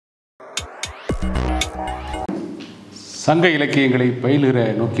சங்க இலக்கியங்களை பயிலுகிற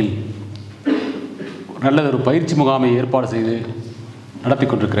நோக்கில் நல்லதொரு பயிற்சி முகாமை ஏற்பாடு செய்து நடத்தி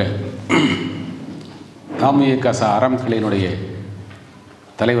கொண்டிருக்கிற தாமியக்கசா அறம்கிளையினுடைய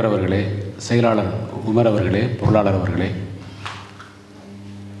தலைவர் அவர்களே, செயலாளர் உமர் அவர்களே, பொருளாளர் அவர்களே,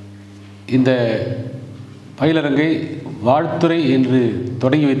 இந்த பயிலரங்கை வாழ்த்துறை என்று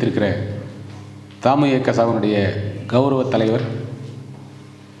தொடங்கி வைத்திருக்கிற தாமியக்கசாவினுடைய கௌரவ தலைவர்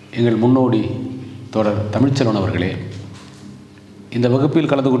எங்கள் முன்னோடி தோழர் தமிழ்ச்செல்வன் அவர்களே, இந்த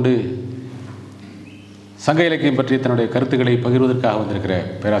வகுப்பில் கலந்து கொண்டு சங்க இலக்கியம் பற்றி தன்னுடைய கருத்துக்களை பகிர்வதற்காக வந்திருக்கிற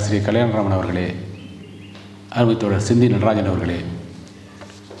பேராசிரியர் கல்யாணராமன் அவர்களே, அருமை தோழர் சிந்தி நடராஜன் அவர்களே,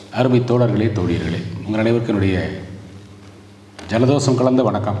 அருமை தோழர்களே, தோழியர்களே, உங்கள் அனைவருக்கும் என்னுடைய ஜலதோஷம் கலந்த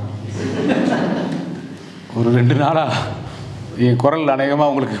வணக்கம். ஒரு 2 நாளாக என் குரல்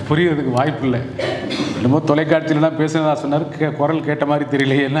அநேகமாக உங்களுக்கு புரியறதுக்கு வாய்ப்பு இல்லை. என்னமோ தொலைக்காட்சியிலலாம் பேசுனதா சொன்னார், குரல் கேட்ட மாதிரி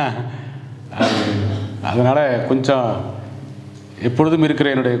தெரியலையேன்னா அதனால் கொஞ்சம் எப்பொழுதும் இருக்கிற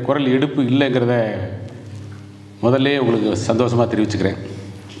என்னுடைய குரல் எடுப்பு இல்லைங்கிறத முதல்ல உங்களுக்கு சந்தோஷமாக தெரிவிச்சுக்கிறேன்.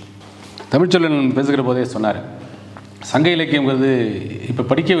 தமிழ்ச்செல்வன் பேசுகிற போதே சொன்னார், சங்க இலக்கியங்கிறது இப்போ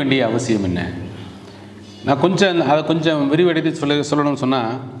படிக்க வேண்டிய அவசியம் என்ன. நான் அதை கொஞ்சம் விரிவடைத்து சொல்லணும்னு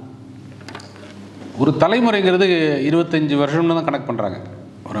சொன்னால், ஒரு தலைமுறைங்கிறது 25 வருஷம்னு தான் கணக்கு பண்ணுறாங்க.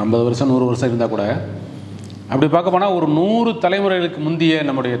 ஒரு 50 வருஷம் 100 வருஷம் இருந்தால் கூட அப்படி பார்க்க போனால் ஒரு 100 தலைமுறைகளுக்கு முந்தைய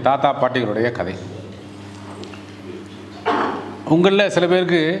நம்முடைய தாத்தா பாட்டிகளுடைய கதை. உங்களில் சில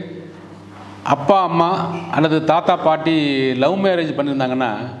பேருக்கு அப்பா அம்மா அல்லது தாத்தா பாட்டி லவ் மேரேஜ்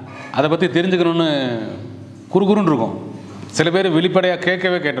பண்ணியிருந்தாங்கன்னா அதை பற்றி தெரிஞ்சுக்கணுன்னு குறுகுறுன்னு இருக்கும். சில பேர் வெளிப்படையாக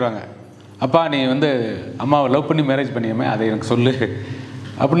கேட்டுருவாங்க, அப்பா நீ அம்மாவை லவ் பண்ணி மேரேஜ் பண்ணியாமே அதை எனக்கு சொல்லு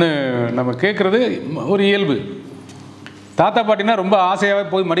அப்படின்னு நம்ம கேட்குறது ஒரு இயல்பு. தாத்தா பாட்டினா ரொம்ப ஆசையாகவே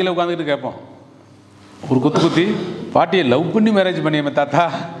போய் மடியில் உட்காந்துக்கிட்டு கேட்போம். ஒரு குத்தி பாட்டியை லவ் பண்ணி மேரேஜ் பண்ணியாமே தாத்தா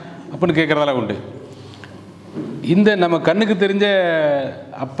அப்படின்னு கேட்குறதெல்லாம் உண்டு. இந்த நம்ம கண்ணுக்கு தெரிஞ்ச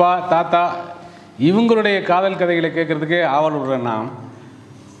அப்பா தாத்தா இவங்களுடைய காதல் கதைகளை கேட்குறதுக்கே ஆவல் விடுறேன்னா,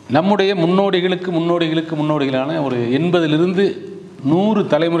 நம்முடைய முன்னோடிகளான ஒரு 80லிருந்து 100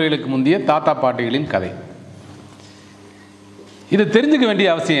 தலைமுறைகளுக்கு முந்தைய தாத்தா பாட்டிகளின் கதை. இதை தெரிஞ்சுக்க வேண்டிய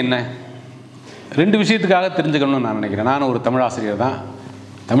அவசியம் என்ன? 2 விஷயத்துக்காக தெரிஞ்சுக்கணும்னு நான் நினைக்கிறேன். நான் ஒரு தமிழ் ஆசிரியர் தான்.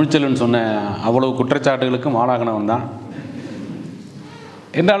 தமிழ்ச்செல்வன் சொன்ன அவ்வளவு குற்றச்சாட்டுகளுக்கும் ஆளாகனவன் தான்.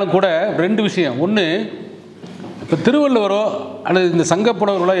 என்றாலும் கூட 2 விஷயம். ஒன்று, இப்போ திருவள்ளுவரோ அல்லது இந்த சங்க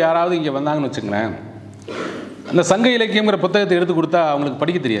புலவர்களோ யாராவது இங்கே வந்தாங்கன்னு வச்சுங்களேன், அந்த சங்க இலக்கியங்கிற புத்தகத்தை எடுத்து கொடுத்தா அவங்களுக்கு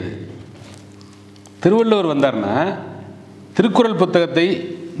படிக்க தெரியாது. திருவள்ளுவர் வந்தார்னா திருக்குறள் புத்தகத்தை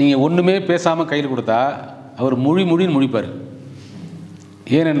நீங்கள் ஒன்றுமே பேசாமல் கையில் கொடுத்தா அவர் மொழின்னு முடிப்பார்.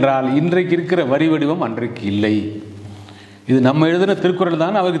 ஏனென்றால் இன்றைக்கு இருக்கிற வரி வடிவம் அன்றைக்கு இல்லை. இது நம்ம எழுதுன திருக்குறள்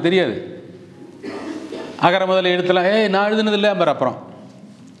தான் அவருக்கு தெரியாது. அகர முதல்ல எழுத்தலாம் நான் எழுதுனதில்லை அப்புறம்.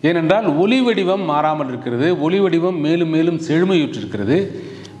 ஏனென்றால் ஒலி வடிவம் மாறாமல் இருக்கிறது, ஒலி வடிவம் மேலும் மேலும் செழுமையுற்றிருக்கிறது,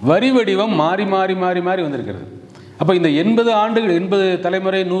 வரி வடிவம் மாறி மாறி மாறி மாறி வந்திருக்கிறது. அப்போ இந்த 80 ஆண்டுகள் 80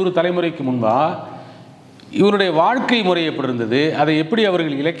 தலைமுறை 100 தலைமுறைக்கு முன்பாக இவருடைய வாழ்க்கை முறை எப்படி இருந்தது, அதை எப்படி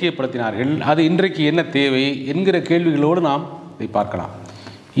அவர்கள் இலக்கியப்படுத்தினார்கள், அது இன்றைக்கு என்ன தேவை என்கிற கேள்விகளோடு நாம் இதை பார்க்கலாம்.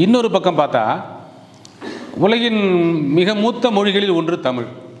 இன்னொரு பக்கம் பார்த்தா, உலகின் மிக மூத்த மொழிகளில் ஒன்று தமிழ்.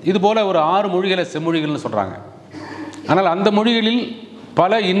 இதுபோல் ஒரு 6 மொழிகளை செம்மொழிகள்னு சொல்கிறாங்க. ஆனால் அந்த மொழிகளில்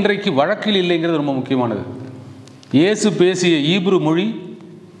பல இன்றைக்கு வழக்கில் இல்லைங்கிறது ரொம்ப முக்கியமானது. இயேசு பேசிய ஈப்ரு மொழி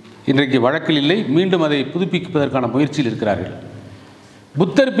இன்றைக்கு வழக்கில் இல்லை, மீண்டும் அதை புதுப்பிப்பதற்கான முயற்சியில் இருக்கிறார்கள்.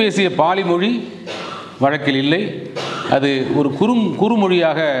 புத்தர் பேசிய பாலி மொழி வழக்கில் இல்லை, அது ஒரு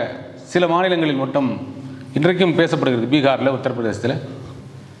குறுமொழியாக சில மாநிலங்களில் மட்டும் இன்றைக்கும் பேசப்படுகிறது, பீகாரில், உத்தரப்பிரதேசத்தில்.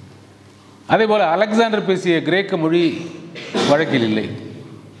 அதே போல் அலெக்சாண்டர் பேசிய கிரேக்க மொழி வழக்கில் இல்லை.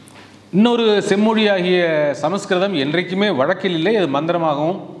 இன்னொரு செம்மொழியாகிய சமஸ்கிருதம் என்றைக்குமே வழக்கில் இல்லை, அது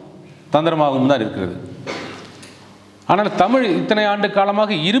மந்திரமாகவும் தந்திரமாகவும் தான் இருக்கிறது. ஆனால் தமிழ் இத்தனை ஆண்டு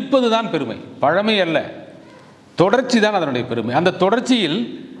காலமாக இருப்பது தான் பெருமை, பழமை அல்ல, தொடர்ச்சி தான் அதனுடைய பெருமை. அந்த தொடர்ச்சியில்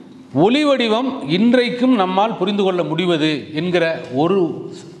ஒலி வடிவம் இன்றைக்கும் நம்மால் புரிந்து கொள்ள முடிவது என்கிற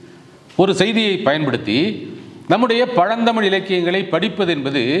ஒரு செய்தியை பயன்படுத்தி நம்முடைய பழந்தமிழ் இலக்கியங்களை படிப்பது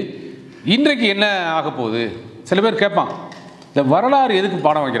என்பது இன்றைக்கு என்ன ஆக போகுது. சில பேர் கேட்பான், இந்த வரலாறு எதுக்கு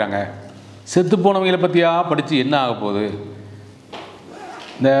பாடம் வைக்கிறாங்க, செத்து போனவங்களை பற்றியா படித்து என்ன ஆக போகுது.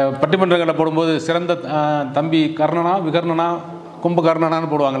 இந்த பட்டிமன்றங்களை போடும்போது சிறந்த தம்பி கர்ணனா விகர்ணனா கும்பகர்ணனான்னு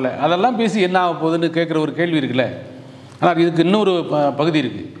போடுவாங்கள்ல, அதெல்லாம் பேசி என்ன ஆக போகுதுன்னு கேட்குற ஒரு கேள்வி இருக்குல்ல. ஆனால் இதுக்கு இன்னொரு பகுதி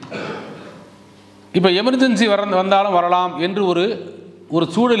இருக்குது. இப்போ எமர்ஜென்சி வந்தாலும் வரலாம் என்று ஒரு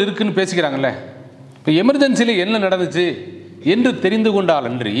சூழல் இருக்குதுன்னு பேசிக்கிறாங்கல்ல. இப்போ எமர்ஜென்சியில் என்ன நடந்துச்சு என்று தெரிந்து கொண்டால்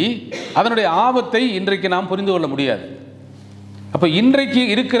அன்றி அதனுடைய ஆபத்தை இன்றைக்கு நாம் புரிந்து கொள்ள முடியாது. அப்போ இன்றைக்கு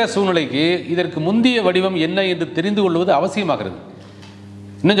இருக்கிற சூழ்நிலைக்கு இதற்கு முந்தைய வடிவம் என்ன என்று தெரிந்து கொள்வது அவசியமாகிறது.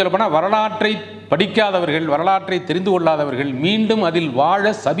 இன்னும் சொல்லப்போனால் வரலாற்றை படிக்காதவர்கள், வரலாற்றை தெரிந்து கொள்ளாதவர்கள் மீண்டும் அதில்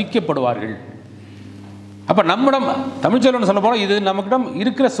வாழ சபிக்கப்படுவார்கள். அப்போ நம்மிடம் தமிழ்ச்செல்வன் சொல்ல போனால் இது நம்மக்கிடம்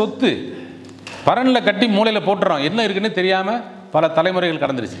இருக்கிற சொத்து, பரனில் கட்டி மூளையில் போட்டுறோம், என்ன இருக்குன்னு தெரியாமல் பல தலைமுறைகள்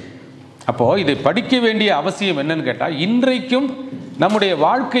கடந்துருச்சு. அப்போது இதை படிக்க வேண்டிய அவசியம் என்னன்னு கேட்டால், இன்றைக்கும் நம்முடைய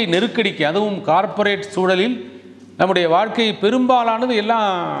வாழ்க்கை நெருக்கடிக்கு, அதுவும் கார்ப்பரேட் சூழலில் நம்முடைய வாழ்க்கை பெரும்பாலானது எல்லாம்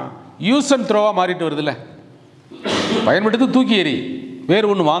யூஸ் அண்ட் த்ரோவாக மாறிட்டு வருதுல்ல. பயன்படுத்தி தூக்கி எறி, வேறு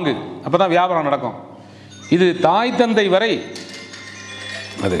ஒன்று வாங்கு, அப்போ தான் வியாபாரம் நடக்கும். இது தாய் தந்தை வரை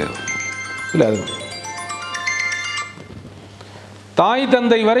அது இல்லை, அது தாய்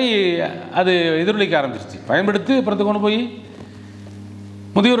தந்தை வரை அது எதிரொலிக்க ஆரம்பிச்சிருச்சு. பயன்படுத்தி அப்புறத்தை கொண்டு போய்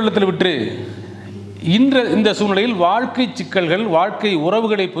முதியோர் இல்லத்தில் விட்டு இந்த சூழ்நிலையில் வாழ்க்கை சிக்கல்கள், வாழ்க்கை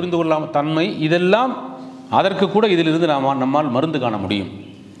உறவுகளை புரிந்து கொள்ளாம தன்மை, இதெல்லாம் அதற்கு கூட இதிலிருந்து நம்மால் மருந்து காண முடியும்.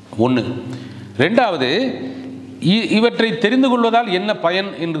 ஒன்று. ரெண்டாவது, இவற்றை தெரிந்து கொள்வதால் என்ன பயன்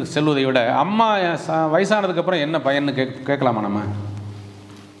என்று சொல்வதை விட, அம்மா வயசானதுக்கப்புறம் என்ன பயன்னு கேட்கலாமா? நம்ம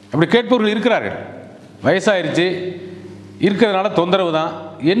அப்படி கேட்பவர்கள் இருக்கிறார்கள். வயசாயிருச்சு, இருக்கிறதுனால தொந்தரவு தான்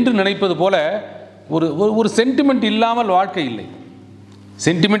என்று நினைப்பது போல ஒரு சென்டிமெண்ட் இல்லாமல் வாழ்க்கை இல்லை.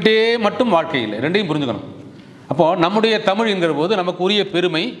 சென்டிமெண்ட்டே மட்டும் வாழ்க்கை இல்லை, ரெண்டையும் புரிஞ்சுக்கணும். அப்போது நம்முடைய தமிழ் என்கிற போது நமக்கு உரிய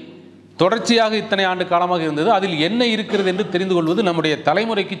பெருமை தொடர்ச்சியாக இத்தனை ஆண்டு காலமாக இருந்தது. அதில் என்ன இருக்கிறது என்று தெரிந்து கொள்வது நம்முடைய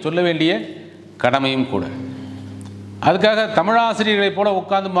தலைமுறைக்கு சொல்ல வேண்டிய கடமையும் கூட. அதுக்காக தமிழாசிரியர்களைப் போல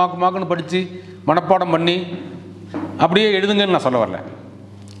உட்காந்து மாக்குன்னு படித்து மனப்பாடம் பண்ணி அப்படியே எழுதுங்கன்னு நான் சொல்ல வரல.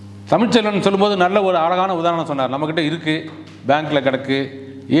 தமிழ்ச்செல்வன் சொல்லும்போது நல்ல ஒரு அழகான உதாரணம் சொன்னார். நம்மக்கிட்ட இருக்குது, பேங்க்கில் கிடக்கு,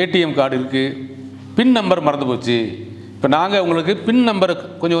 ஏடிஎம் கார்டு இருக்குது, பின் நம்பர் மறந்து போச்சு. இப்போ நாங்கள் உங்களுக்கு பின் நம்பர்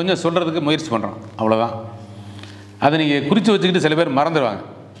கொஞ்சம் கொஞ்சம் சொல்கிறதுக்கு முயற்சி பண்ணுறோம், அவ்வளோதான். அதை நீங்கள் குறித்து வச்சுக்கிட்டு சில பேர் மறந்துடுவாங்க.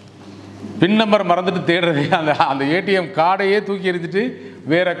 பின் நம்பர் மறந்துட்டு தேடுறது, அந்த ஏடிஎம் கார்டையே தூக்கி எறிஞ்சிட்டு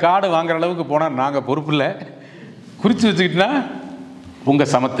வேறு கார்டு வாங்குற அளவுக்கு போனால் நாங்கள் பொறுப்பு இல்லை. குறித்து வச்சுக்கிட்டுனா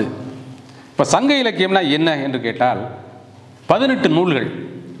உங்கள் சமத்து. இப்போ சங்க இலக்கியம்னா என்ன என்று கேட்டால், 18 நூல்கள்.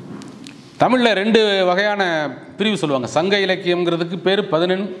 தமிழில் 2 வகையான பிரிவு சொல்லுவாங்க. சங்க இலக்கியங்கிறதுக்கு பேர்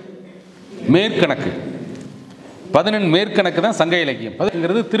 18 மேற்கணக்கு. 18 மேற்கணக்கு தான் சங்க இலக்கியம்.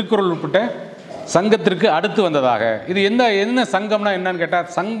 18ங்கிறது திருக்குறள் உட்பட்ட சங்கத்திற்கு அடுத்து வந்ததாக. இது என்ன சங்கம்னா என்னன்னு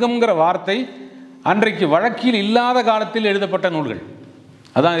கேட்டால், சங்கம்ங்கிற வார்த்தை அன்றைக்கு வழக்கில் இல்லாத காலத்தில் எழுதப்பட்ட நூல்கள்.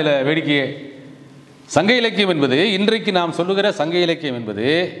 அதான் இதில் வேடிக்கையே. சங்க இலக்கியம் என்பது, இன்றைக்கு நாம் சொல்லுகிற சங்க இலக்கியம் என்பது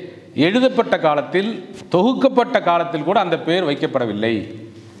எழுதப்பட்ட காலத்தில், தொகுக்கப்பட்ட காலத்தில் கூட அந்த பேர் வைக்கப்படவில்லை.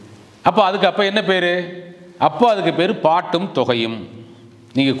 அப்போ என்ன பேர்? அப்போ அதுக்கு பேர் பாட்டும் தொகையும்.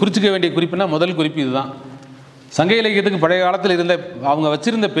 நீங்கள் குறிச்சிக்க வேண்டிய குறிப்புனா முதல் குறிப்பு இதுதான். சங்க இலக்கியத்துக்கு பழைய காலத்தில் இருந்த அவங்க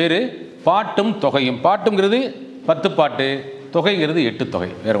வச்சிருந்த பேர் பாட்டும் தொகையும். பாட்டுங்கிறது 10 பாட்டு, தொகைங்கிறது 8 தொகை,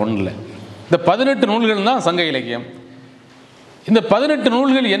 வேறு ஒன்றும் இல்லை. இந்த 18 நூல்கள் தான் சங்க இலக்கியம். இந்த 18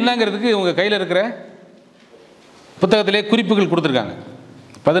 நூல்கள் என்னங்கிறதுக்கு உங்கள் கையில் இருக்கிற புத்தகத்திலே குறிப்புகள் கொடுத்துருக்காங்க.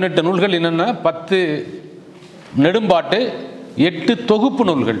 18 நூல்கள் என்னென்னா 10 நெடும்பாட்டு, 8 தொகுப்பு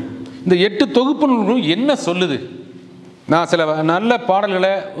நூல்கள். இந்த 8 தொகுப்பு நூல்களும் என்ன சொல்லுது? நான் சில நல்ல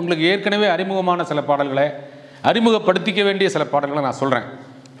பாடல்களை, உங்களுக்கு ஏற்கனவே அறிமுகமான சில பாடல்களை, அறிமுகப்படுத்திக்க வேண்டிய சில பாடல்களை நான் சொல்கிறேன்.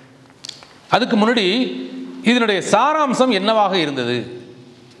 அதுக்கு முன்னாடி இதனுடைய சாராம்சம் என்னவாக இருந்தது?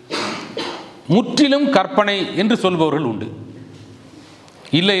 முற்றிலும் கற்பனை என்று சொல்பவர்கள் உண்டு.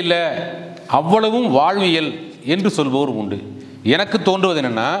 இல்லை இல்லை அவ்வளவும் வாழ்வியல் என்று சொல்பவர் உண்டு. எனக்கு தோன்றுவது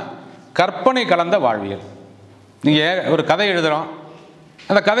என்னென்னா, கற்பனை கலந்த வாழ்வியல். நீங்கள் ஒரு கதை எழுதுகிறோம்,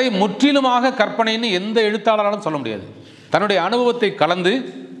 அந்த கதை முற்றிலுமாக கற்பனைன்னு எந்த எழுத்தாளராலும் சொல்ல முடியாது. தன்னுடைய அனுபவத்தை கலந்து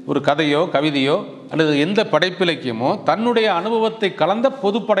ஒரு கதையோ கவிதையோ அல்லது எந்த படைப்பிலக்கியமோ தன்னுடைய அனுபவத்தை கலந்த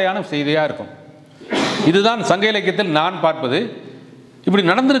பொதுப்படையான செய்தியாக இருக்கும். இதுதான் சங்க இலக்கியத்தில் நான் பார்ப்பது. இப்படி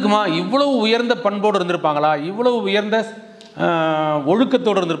நடந்திருக்குமா? இவ்வளவு உயர்ந்த பண்போடு இருந்திருப்பாங்களா? இவ்வளவு உயர்ந்த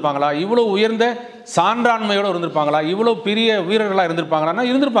ஒழுக்கத்தோடு இருந்திருப்பாங்களா? இவ்வளவு உயர்ந்த சான்றாண்மையோடு இருந்திருப்பாங்களா? இவ்வளோ பெரிய வீரர்களாக இருந்திருப்பாங்களான்னா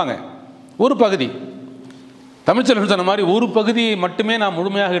இருந்திருப்பாங்க. ஒரு பகுதி. தமிழ்ச்செல்வன் சொன்ன மாதிரி ஒரு பகுதியை மட்டுமே நாம்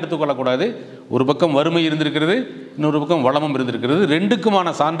முழுமையாக எடுத்துக்கொள்ளக்கூடாது. ஒரு பக்கம் வறுமை இருந்திருக்கிறது, இன்னொரு பக்கம் வளமும் இருந்திருக்கிறது.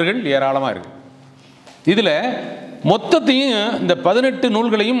 2க்குமான சான்றுகள் ஏராளமாக இருக்குது. இதில் மொத்தத்தையும் இந்த 18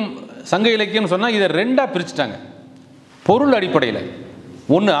 நூல்களையும் சங்க இலக்கியம்னு சொன்னால் இதை 2ஆக பிரிச்சுட்டாங்க. பொருள் அடிப்படையில்,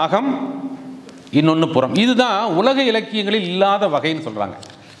 ஒன்று அகம், இன்னொன்று புறம். இதுதான் உலக இலக்கியங்களில் இல்லாத வகைன்னு சொல்கிறாங்க.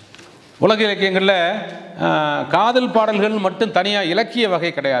 உலக இலக்கியங்களில் காதல் பாடல்கள் மட்டும் தனியாக இலக்கிய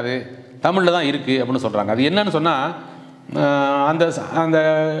வகை கிடையாது, தமிழில் தான் இருக்குது அப்படின்னு சொல்கிறாங்க. அது என்னன்னு சொன்னால், அந்த அந்த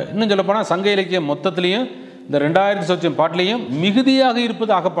இன்னும் சொல்லப்போனால் சங்க இலக்கியம் மொத்தத்துலேயும் இந்த 2000 சொச்சம் பாட்டிலையும் மிகுதியாக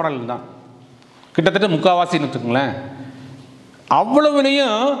இருப்பது அகப்பாடல்கள் தான். கிட்டத்தட்ட முக்காவாசின்னு வச்சுக்கோங்களேன்.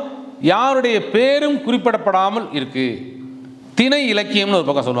 அவ்வளவுலையும் யாருடைய பேரும் குறிப்பிடப்படாமல் இருக்குது. திணை இலக்கியம்னு ஒரு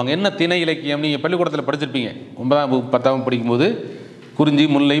பக்கம் சொல்லுவாங்க. என்ன திணை இலக்கியம்? நீங்கள் பள்ளிக்கூடத்தில் படிச்சிருப்பீங்க. 9ஆம் 10ஆம் படிக்கும்போது குறிஞ்சி,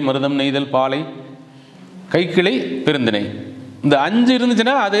 முல்லை, மருதம், நெய்தல், பாலை, கைக்கிளை, பெருந்திணை. இந்த 5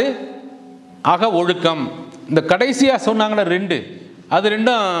 இருந்துச்சுன்னா அது அக ஒழுக்கம். இந்த கடைசியாக சொன்னாங்களே 2, அது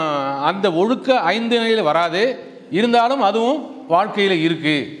 2ம் அந்த ஒழுக்க 5 நிலையில் வராது, இருந்தாலும் அதுவும் வாழ்க்கையில்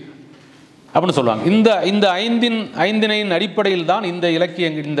இருக்குது அப்படின்னு சொல்லுவாங்க. இந்த 5 நிலையின் அடிப்படையில் தான் இந்த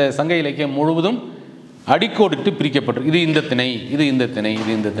இலக்கியங்கள், இந்த சங்க இலக்கியம் முழுவதும் அடிக்கோடிட்டு பிரிக்கப்பட்டிருக்கு. இது இந்த திணை, இது இந்த திணை,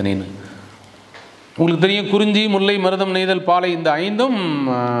 இது இந்த திணைன்னு. உங்களுக்கு தெரியும், குறிஞ்சி, முல்லை, மருதம், நெய்தல், பாலை, இந்த 5ம்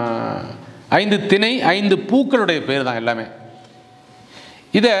 5 திணை, 5 பூக்களுடைய பேர் தான் எல்லாமே.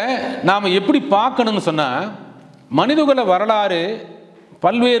 இதை நாம் எப்படி பார்க்கணும்னு சொன்னால், மனிதகுல வரலாறு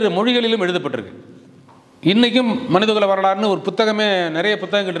பல்வேறு மொழிகளிலும் எழுதப்பட்டிருக்கு. இன்றைக்கும் மனிதகுல வரலாறுன்னு ஒரு புத்தகமே, நிறைய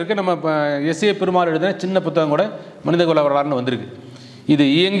புத்தகங்கள் இருக்குது. நம்ம இப்போ எஸ்ஏ பெருமாள் எழுதின சின்ன புத்தகம் கூட மனிதகுல வரலாறுன்னு வந்திருக்கு. இது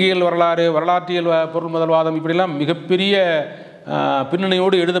இயங்கியல் வரலாறு, வரலாற்றியல் பொருள் முதல்வாதம், இப்படிலாம் மிகப்பெரிய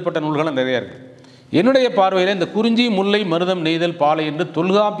பின்னணியோடு எழுதப்பட்ட நூல்களும் நிறையா இருக்குது. என்னுடைய பார்வையில் இந்த குறிஞ்சி, முல்லை, மருதம், நெய்தல், பாலை என்று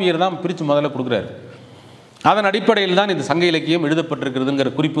தொல்காப்பியர் தான் பிரித்து முதல்ல கொடுக்குறாரு. அதன் அடிப்படையில் தான் இந்த சங்க இலக்கியம் எழுதப்பட்டிருக்கிறதுங்கிற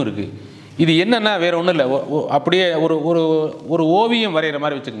குறிப்பும் இருக்குது. இது என்னென்னா வேறு ஒன்றும் இல்லை, அப்படியே ஒரு ஒரு ஒரு ஓவியம் வரைகிற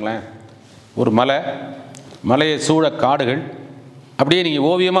மாதிரி வச்சுக்கோங்களேன். ஒரு மலையை சூழ காடுகள், அப்படியே நீங்கள்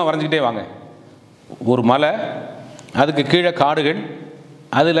ஓவியமாக வரைஞ்சிக்கிட்டே வாங்க. ஒரு மலை, அதுக்கு கீழே காடுகள்,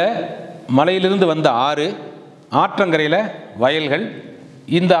 அதில் மலையிலிருந்து வந்த ஆறு, ஆற்றங்கரையில் வயல்கள்,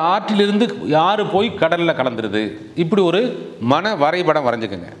 இந்த ஆற்றிலிருந்து ஆறு போய் கடலில் கலந்துருது. இப்படி ஒரு மன வரைபடம்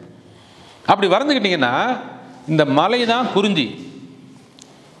வரைஞ்சிக்கோங்க. அப்படி வரைஞ்சிக்கிட்டிங்கன்னா இந்த மலை தான் குறிஞ்சி,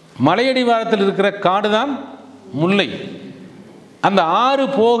 மலையடிவாரத்தில் இருக்கிற காடு தான் முல்லை, அந்த ஆறு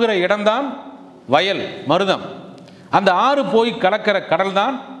போகிற இடம்தான் வயல் மருதம், அந்த ஆறு போய் கலக்கிற கடல்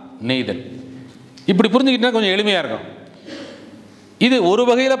தான் நெய்தல். இப்படி புரிஞ்சுக்கிட்டா கொஞ்சம் எளிமையாக இருக்கும். இது ஒரு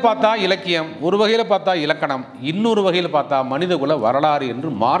வகையில் பார்த்தா இலக்கியம், ஒரு வகையில் பார்த்தா இலக்கணம், இன்னொரு வகையில் பார்த்தா மனிதகுல வரலாறு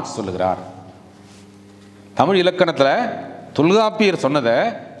என்று மார்க்ஸ் சொல்லுகிறார். தமிழ் இலக்கணத்தில் தொல்காப்பியர் சொன்னதை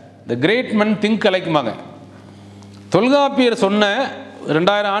the great men think அலைக்குமாங்க. Tolkappiyar சொன்ன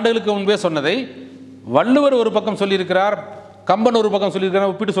 2000 ஆண்டுகளுக்கு முன்பே சொன்னதை வள்ளுவர் ஒரு பக்கம் சொல்லியிருக்கிறார், கம்பன் ஒரு பக்கம்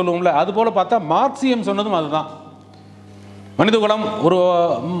சொல்லியிருக்கிறார், ஒப்பிட்டு சொல்லுவோம்ல, அதுபோல் பார்த்தா மார்க்சியம் சொன்னதும் அதுதான். மனிதகுலம் ஒரு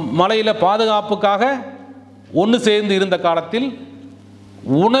மலையில் பாதுகாப்புக்காக ஒன்று சேர்ந்து இருந்த காலத்தில்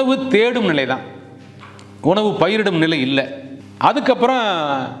உணவு தேடும் நிலை தான், உணவு பயிரிடும் நிலை இல்லை. அதுக்கப்புறம்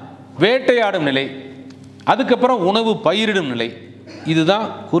வேட்டையாடும் நிலை, அதுக்கப்புறம் உணவு பயிரிடும் நிலை. இதுதான்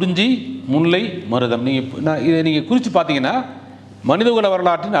குறிஞ்சி, முல்லை, மருதம். இதை நீங்கள் குறித்து பார்த்தீங்கன்னா மனிதகுல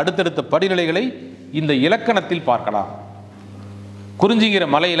வரலாற்றின் அடுத்தடுத்த படிநிலைகளை இந்த இலக்கணத்தில் பார்க்கலாம். குறிஞ்சிங்கிற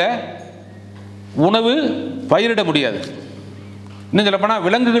மலையில் உணவு பயிரிட முடியாது, இன்னும் சொல்லப்போனால்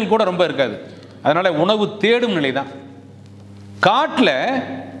விலங்குகள் கூட ரொம்ப இருக்காது, அதனால் உணவு தேடும் நிலை தான். காட்டில்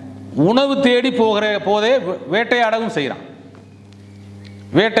உணவு தேடி போகிற போதே வேட்டையாடவும் செய்கிறான்,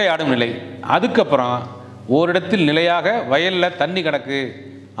 வேட்டையாடும் நிலை. அதுக்கப்புறம் ஓரிடத்தில் நிலையாக வயலில் தண்ணி கிடக்கு,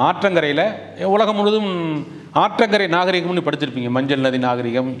 ஆற்றங்கரையில், உலகம் முழுவதும் ஆற்றங்கரை நாகரிகம்னு படிச்சிருப்பீங்க. மஞ்சள் நதி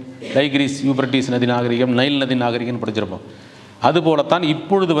நாகரிகம், டைகிரிஸ் யூப்ரட்டிஸ் நதி நாகரிகம், நைல் நதி நாகரிகம்னு படிச்சிருப்போம். அதுபோலத்தான்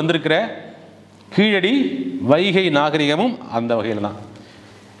இப்பொழுது வந்திருக்கிற கீழடி வைகை நாகரிகமும் அந்த வகையில் தான்.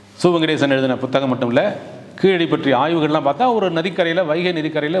 சுவங்கடேசன் எழுதின புத்தகம் மட்டும் இல்லை, கீழடி பற்றிய ஆய்வுகள்லாம் பார்த்தா ஒரு நதிக்கரையில், வைகை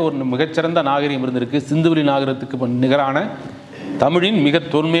நதிக்கரையில் ஒரு மிகச்சிறந்த நாகரிகம் இருந்திருக்கு. சிந்துவெளி நாகரிகத்துக்கு நிகரான தமிழின் மிக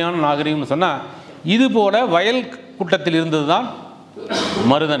தொன்மையான நாகரிகம்னு சொன்னால் இதுபோல் வயல் கூட்டத்தில் இருந்தது தான்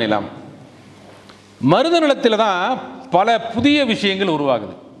மருத நிலம். மருத நிலத்தில் தான் பல புதிய விஷயங்கள்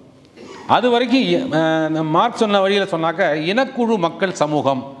உருவாகுது. அது வரைக்கும் மார்க்ஸ் சொன்ன வழியில் சொன்னாக்க இனக்குழு மக்கள்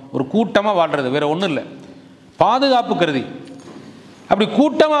சமூகம், ஒரு கூட்டமாக வாழ்கிறது, வேறு ஒன்றும் இல்லை, பாதுகாப்பு கருதி. அப்படி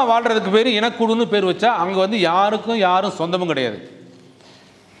கூட்டமாக வாழ்கிறதுக்கு பேர் இனக்குழுன்னு பேர் வச்சா அங்கே யாருக்கும் யாரும் சொந்தமும் கிடையாது,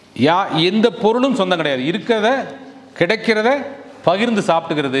 எந்த பொருளும் சொந்தம் கிடையாது. இருக்கிறத கிடைக்கிறத பகிர்ந்து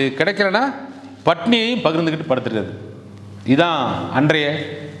சாப்பிட்டுக்கிறது, கிடைக்கிறனா பட்னியையும் பகிர்ந்துக்கிட்டு படுத்துக்கிறது. இதுதான் அன்றைய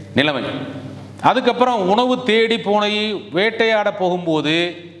நிலைமை. அதுக்கப்புறம் உணவு தேடி போனை வேட்டையாட போகும்போது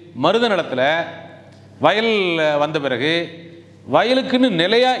மருத நிலத்தில் வயல் வந்த பிறகு வயலுக்குன்னு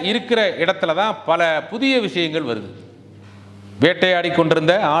நிலையாக இருக்கிற இடத்துல தான் பல புதிய விஷயங்கள் வருது. வேட்டையாடி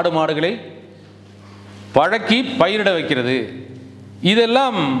கொண்டிருந்த ஆடு மாடுகளை பழக்கி பயிரிட வைக்கிறது,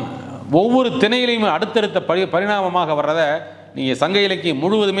 இதெல்லாம் ஒவ்வொரு திணையிலையும் அடுத்தடுத்த பரிணாமமாக வர்றதை நீங்கள் சங்க இலக்கியம்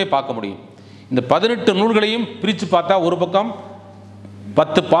முழுவதுமே பார்க்க முடியும். இந்த 18 நூல்களையும் பிரித்து பார்த்தா ஒரு பக்கம்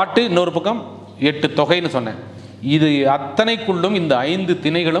 10 பாட்டு, இன்னொரு பக்கம் 8 தொகைன்னு சொன்னேன். இது அத்தனைக்குள்ளும் இந்த 5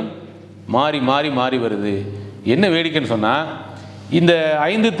 திணைகளும் மாறி மாறி மாறி வருது. என்ன வேடிக்கைன்னு சொன்னால் இந்த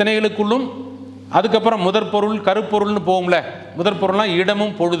 5 திணைகளுக்குள்ளும் அதுக்கப்புறம் முதற் பொருள் கருப்பொருள்னு போகும்ல, முதற் பொருள்லாம்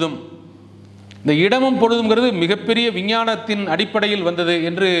இடமும் பொழுதும். இந்த இடமும் பொழுதுங்கிறது மிகப்பெரிய விஞ்ஞானத்தின் அடிப்படையில் வந்தது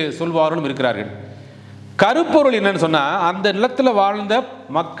என்று சொல்வார்களும் இருக்கிறார்கள். கருப்பொருள் என்னன்னு சொன்னால் அந்த நிலத்தில் வாழ்ந்த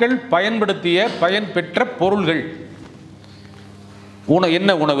மக்கள் பயன்படுத்திய பயன் பெற்ற பொருள்கள்.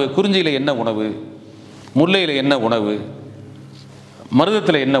 என்ன உணவு, குறிஞ்சியில் என்ன உணவு, முல்லையில் என்ன உணவு,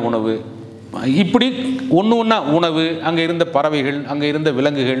 மருதத்தில் என்ன உணவு, இப்படி ஒன்று ஒன்றா உணவு, அங்கே இருந்த பறவைகள், அங்கே இருந்த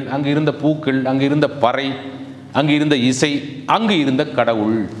விலங்குகள், அங்கே இருந்த பூக்கள், அங்கே இருந்த பறை, அங்கே இருந்த இசை, அங்கே இருந்த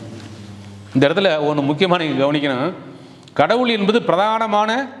கடவுள். இந்த இடத்துல ஒன்று முக்கியமாக நீங்கள் கவனிக்கணும். கடவுள் என்பது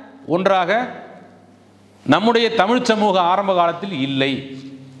பிரதானமான ஒன்றாக நம்முடைய தமிழ் சமூக ஆரம்ப காலத்தில் இல்லை.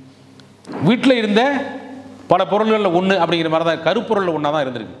 வீட்டில் இருந்த பல பொருள்களில் ஒன்று அப்படிங்கிற மாதிரி தான், கருப்பொருளில் ஒன்றா தான்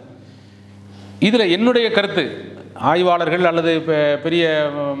இருந்திருக்கு. இதில் என்னுடைய கருத்து, ஆய்வாளர்கள் அல்லது பெரிய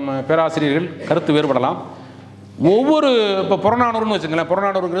பேராசிரியர்கள் கருத்து வேறுபடலாம். ஒவ்வொரு இப்போ புறநானூறுன்னு வச்சுங்களேன்,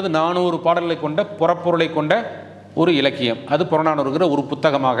 புறநானூறுங்கிறது 400 பாடல்களை கொண்ட புறப்பொருளை கொண்ட ஒரு இலக்கியம். அது புறநானூறுங்கிற ஒரு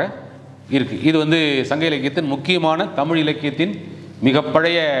புத்தகமாக இருக்குது. இது சங்க இலக்கியத்தின் முக்கியமான தமிழ் இலக்கியத்தின் மிக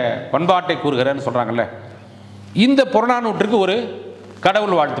பழைய பண்பாட்டை கூறுகிறன்னு சொல்கிறாங்கல்ல. இந்த புறநானூற்றுக்கு ஒரு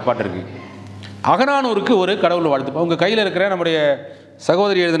கடவுள் வாழ்த்து பாட்டு இருக்குது, அகநானூருக்கு ஒரு கடவுள் வாழ்த்து. உங்கள் கையில் இருக்கிற நம்முடைய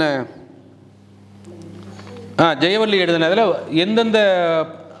சகோதரி எழுதின ஜெயவல்லி எழுதினதில் எந்தெந்த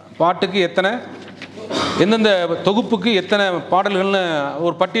பாட்டுக்கு எத்தனை, எந்தெந்த தொகுப்புக்கு எத்தனை பாடல்கள்னு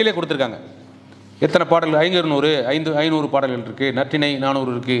ஒரு பட்டியலே கொடுத்துருக்காங்க. எத்தனை பாடல்கள், 500 பாடல்கள் இருக்குது, நற்றிணை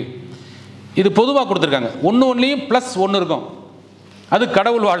 400 இருக்குது. இது பொதுவாக கொடுத்துருக்காங்க. ஒன்றுலேயும் +1 இருக்கும், அது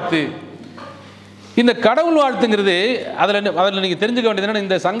கடவுள் வாழ்த்து. இந்த கடவுள் வாழ்த்துங்கிறது அதில் நீங்கள் தெரிஞ்சுக்க வேண்டியது என்னென்னா,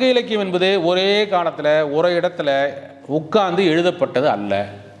 இந்த சங்க இலக்கியம் என்பது ஒரே காலத்தில் ஒரே இடத்துல உட்கார்ந்து எழுதப்பட்டது அல்ல.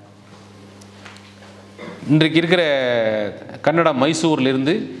 இன்றைக்கு இருக்கிற கன்னடா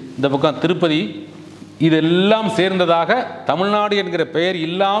மைசூர்லேருந்து இந்த பக்கம் திருப்பதி இதெல்லாம் சேர்ந்ததாக தமிழ்நாடு என்கிற பெயர்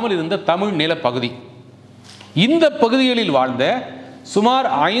இல்லாமல் இருந்த தமிழ் நிலப்பகுதி. இந்த பகுதிகளில் வாழ்ந்த சுமார்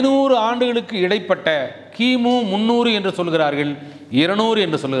 500 ஆண்டுகளுக்கு இடைப்பட்ட கிமு 300 என்று சொல்கிறார்கள், 200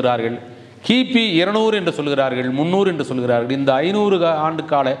 என்று சொல்கிறார்கள், கிபி 200 என்று சொல்கிறார்கள், 300 என்று சொல்கிறார்கள். இந்த 500 ஆண்டு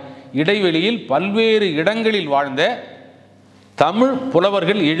கால இடைவெளியில் பல்வேறு இடங்களில் வாழ்ந்த தமிழ்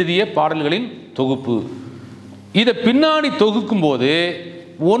புலவர்கள் எழுதிய பாடல்களின் தொகுப்பு. இதை பின்னாடி தொகுக்கும் போது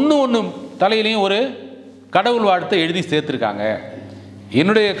ஒன்று தலையிலையும் ஒரு கடவுள் வாழ்த்தை எழுதி சேர்த்துருக்காங்க.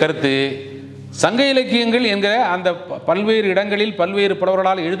 என்னுடைய கருத்து, சங்க இலக்கியங்கள் என்கிற அந்த பல்வேறு இடங்களில் பல்வேறு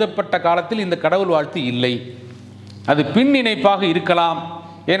புலவர்களால் எழுதப்பட்ட காலத்தில் இந்த கடவுள் வாழ்த்து இல்லை. அது பின் இணைப்பாக இருக்கலாம்.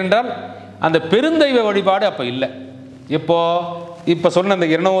 ஏனென்றால் அந்த பெருந்தெய்வ வழிபாடு அப்போ இல்லை. இப்போ சொன்ன அந்த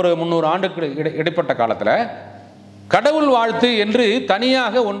 200-300 ஆண்டுக்கு இடைப்பட்ட காலத்தில் கடவுள் வாழ்த்து என்று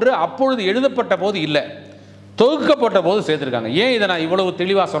தனியாக ஒன்று அப்பொழுது எழுதப்பட்ட போது இல்லை, தொகுக்கப்பட்ட போது சேர்த்துருக்காங்க. ஏன் இதை நான் இவ்வளவு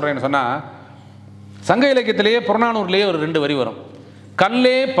தெளிவாக சொல்கிறேன்னு சொன்னால், சங்க இலக்கியத்திலேயே புறநானூர்லேயே ஒரு 2 வரி வரும்.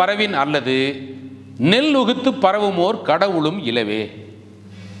 கல்லே பரவின் அல்லது நெல் உகுத்து பரவுமோர் கடவுளும் இலவே.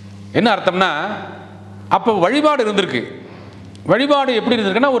 என்ன அர்த்தம்னா, அப்போ வழிபாடு இருந்திருக்கு. வழிபாடு எப்படி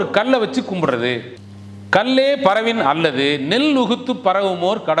இருந்திருக்குன்னா, ஒரு கல்லை வச்சு கும்பிடுறது. கல்லே பரவின் அல்லது நெல் உகுத்து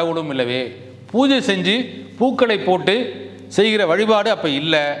பரவுமோர் கடவுளும் இல்லவே. பூஜை செஞ்சு பூக்களை போட்டு செய்கிற வழிபாடு அப்போ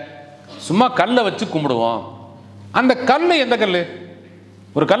இல்லை. சும்மா கல்லை வச்சு கும்பிடுவோம். அந்த கல் எந்த கல்?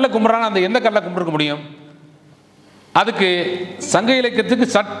 ஒரு கல்லை கும்பிட்றாங்க, அந்த எந்த கல்லை கும்பிட்டுருக்க முடியும்? அதுக்கு சங்க இலக்கியத்துக்கு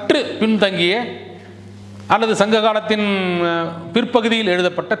சற்று பின்தங்கிய அல்லது சங்க காலத்தின் பிற்பகுதியில்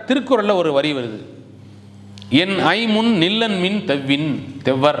எழுதப்பட்ட திருக்குறளில் ஒரு வரி வருது. என் ஐமுன் நில்லன் மின் தெவ்வின்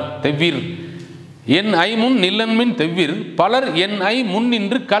தெவ்விர் என் ஐமுன் நில்லன் மின் தெவ்விர் பலர் என் ஐ முன்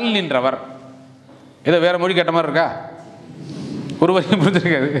நின்று கல் நின்றவர். இதை வேற மொழி கேட்ட மாதிரி இருக்கா? ஒரு வரி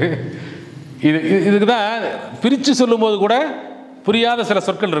புரிஞ்சிருக்காது. இதுக்கு தான் பிரித்து சொல்லும்போது கூட புரியாத சில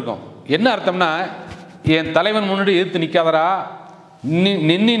சொற்கள் இருக்கும். என்ன அர்த்தம்னா, என் தலைவன் முன்னாடி எதிர்த்து நிற்காதரா,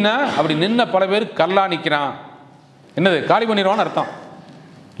 நின்னா அப்படி நின்ன பல பேர் கல்லா நிற்கிறான். என்னது, காலி பண்ணிடுவான்னு அர்த்தம்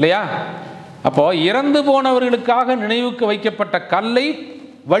இல்லையா? அப்போ இறந்து போனவர்களுக்காக நினைவுக்கு வைக்கப்பட்ட கல்லை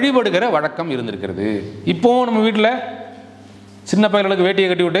வழிபடுகிற வழக்கம் இருந்திருக்கிறது. இப்போ நம்ம வீட்டில் சின்ன பையர்களுக்கு வேட்டியை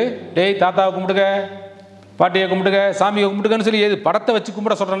கட்டி விட்டு, டேய் தாத்தாவை கும்பிடுங்க, பாட்டியை கும்பிடுங்க, சாமியை கும்பிடுங்கன்னு சொல்லி படத்தை வச்சு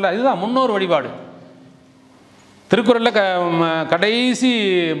கும்பிட சொல்கிறோம்ல, இதுதான் முன்னோர் வழிபாடு. திருக்குறளில் கடைசி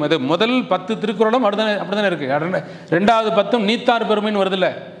முதல் 10 திருக்குறளும் அப்படிதானே இருக்குது. 2வது 10 நீத்தார் பெருமைன்னு வருதில்ல.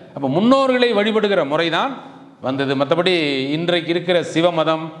 அப்போ முன்னோர்களை வழிபடுகிற முறை தான் வந்தது. மற்றபடி இன்றைக்கு இருக்கிற சிவ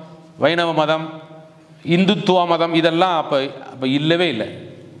மதம், வைணவ மதம், இந்துத்துவ மதம் இதெல்லாம் அப்போ இல்லவே இல்லை.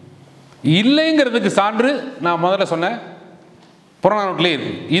 இல்லைங்கிறதுக்கு சான்று நான் முதல்ல சொன்ன புறநானூற்றிலே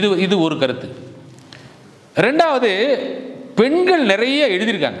இருக்குது. இது ஒரு கருத்து. 2வது, பெண்கள் நிறைய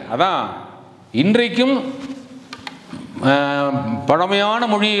எழுதியிருக்காங்க. அதான் இன்றைக்கும் பழமையான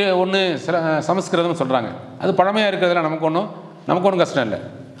மொழி ஒன்று சமஸ்கிருதம் சொல்கிறாங்க. அது பழமையாக இருக்கிறதுல நமக்கு ஒன்றும் கஷ்டம் இல்லை.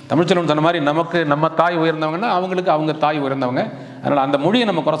 தமிழ்ச்செல்வன் சொன்ன மாதிரி நம்ம தாய் உயர்ந்தவங்கன்னா அவங்களுக்கு அவங்க தாய் உயர்ந்தவங்க. அதனால் அந்த மொழியை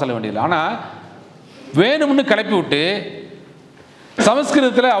நம்ம குறை சொல்ல வேண்டியதில்லை. ஆனால் வேணும்னு கிளப்பி விட்டு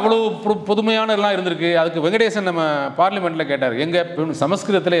சமஸ்கிருதத்தில் அவ்வளோ புதுமையான எல்லாம் இருந்திருக்கு. அதுக்கு வெங்கடேசன் நம்ம பார்லிமெண்ட்டில் கேட்டார், எங்கள்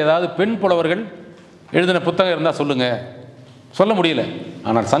சமஸ்கிருதத்தில் ஏதாவது பெண் புலவர்கள் எழுதின புத்தகம் இருந்தால் சொல்லுங்கள். சொல்ல முடியல.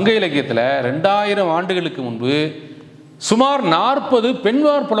 ஆனால் சங்க இலக்கியத்தில் 2000 ஆண்டுகளுக்கு முன்பு சுமார் 40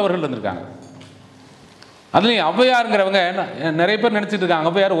 பெண்பார் புலவர்கள் இருந்திருக்காங்க. அதுலேயும் ஔவையாருங்கிறவங்க நிறைய பேர் நினச்சிட்டு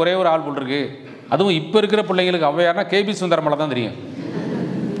இருக்காங்க ஔவையார் ஒரே ஒரு ஆள் போல் இருக்கு. அதுவும் இப்போ இருக்கிற பிள்ளைங்களுக்கு ஔவையார்னா கேபி சுந்தரமலை தான் தெரியும்.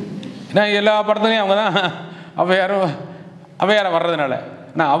 ஏன்னா எல்லா படத்துலையும் அவங்க தான் ஔவையாரை வர்றதுனால.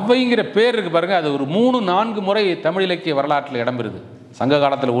 ஆனால் ஔவைங்கிற பேர் இருக்குது பாருங்கள், அது ஒரு 3-4 முறை தமிழ் இலக்கிய வரலாற்றில் இடம்பெறுது. சங்க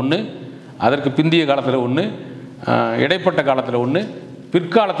காலத்தில் ஒன்று, அதற்கு பிந்திய காலத்தில் ஒன்று, இடைப்பட்ட காலத்தில் ஒன்று,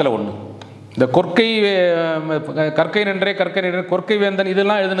 பிற்காலத்தில் ஒன்று. இந்த கற்கை நின்றே கொற்கை வேந்தன்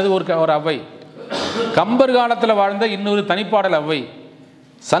இதெல்லாம் எழுதுனது ஒரு ஔவை. கம்பர் காலத்தில் வாழ்ந்த இன்னொரு தனிப்பாடல் ஔவை.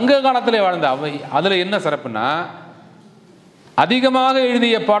 சங்க காலத்தில் வாழ்ந்த ஔவை. அதில் என்ன சிறப்புன்னா, அதிகமாக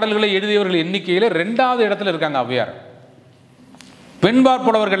எழுதிய பாடல்களை எழுதியவர்கள் எண்ணிக்கையில் 2வது இடத்துல இருக்காங்க ஔவையார். பெண்பார்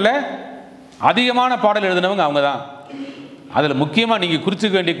புலவர்களில் அதிகமான பாடல் எழுதினவங்க அவங்க தான். அதில் முக்கியமாக நீங்கள்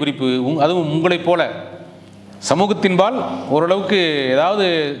குறிச்சிக்க வேண்டிய குறிப்பு, அதுவும் உங்களைப் போல சமூகத்தின்பால் ஓரளவுக்கு ஏதாவது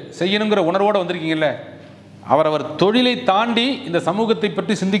செய்யணுங்கிற உணர்வோடு வந்திருக்கீங்கல்ல, அவரவர் தொழிலை தாண்டி இந்த சமூகத்தை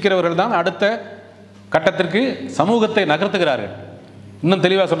பற்றி சிந்திக்கிறவர்கள் தான் அடுத்த கட்டத்திற்கு சமூகத்தை நகர்த்துகிறார்கள். இன்னும்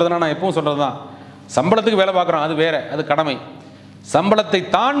தெளிவாக சொல்கிறதுனா, நான் எப்பவும் சொல்கிறது தான், சம்பளத்துக்கு வேலை பார்க்குறோம், அது வேறு, அது கடமை. சம்பளத்தை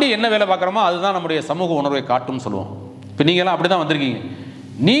தாண்டி என்ன வேலை பார்க்குறோமோ அதுதான் நம்முடைய சமூக உணர்வை காட்டும்னு சொல்லுவோம். இப்போ நீங்களாம் அப்படி தான் வந்திருக்கீங்க.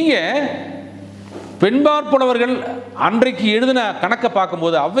 நீங்கள் பெண்பார் புலவர்கள் அன்றைக்கு எழுதின கணக்கை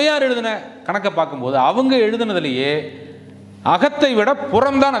பார்க்கும்போது, ஔவையார் எழுதின கணக்கை பார்க்கும்போது, அவங்க எழுதினதுலேயே அகத்தை விட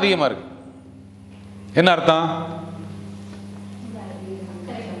புறம்தான் அதிகமாக இருக்கு. என்ன அர்த்தம்?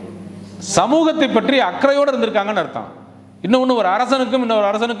 சமூகத்தை பற்றி அக்கறையோடு இருந்திருக்காங்கன்னு அர்த்தம். இன்னொன்று, ஒரு அரசனுக்கும் இன்னொரு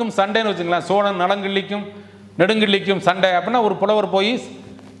அரசனுக்கும் சண்டைன்னு வச்சுங்களேன். சோழன் நலங்கிள்ளிக்கும் நெடுங்கிள்ளிக்கும் சண்டை அப்படின்னா ஒரு புலவர் போய்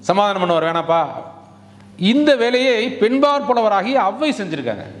சமாதானம் பண்ணுவார், வேணாப்பா. இந்த வேலையை பெண்பார் புலவராகி ஔவை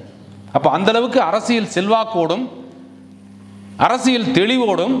செஞ்சுருக்காங்க. அப்போ அந்தளவுக்கு அரசியல் செல்வாக்கோடும் அரசியல்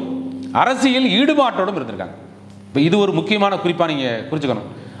தெளிவோடும் அரசியல் ஈடுபாட்டோடும் இருந்திருக்காங்க. இப்போ இது ஒரு முக்கியமான குறிப்பாக நீங்கள் குறிச்சுக்கணும்.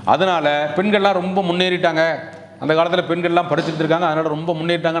 அதனால் பெண்கள்லாம் ரொம்ப முன்னேறிட்டாங்க, அந்த காலத்தில் பெண்கள்லாம் படிச்சுட்டு இருக்காங்க, அதனால் ரொம்ப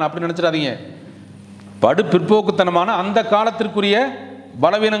முன்னேறிட்டாங்கன்னு அப்படி நினச்சிடாதீங்க. பிற்போக்குத்தனமான அந்த காலத்திற்குரிய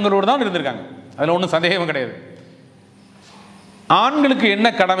பலவீனங்களோடு தான் இருந்திருக்காங்க. அதில் ஒன்றும் சந்தேகம் கிடையாது. ஆண்களுக்கு என்ன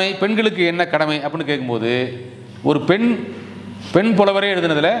கடமை, பெண்களுக்கு என்ன கடமை அப்படின்னு கேட்கும்போது, ஒரு பெண் புலவரே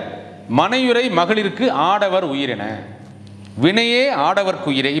எழுதினதில், மனையுரை மகளிருக்கு ஆடவர் உயிரென, வினையே ஆடவர்க்கு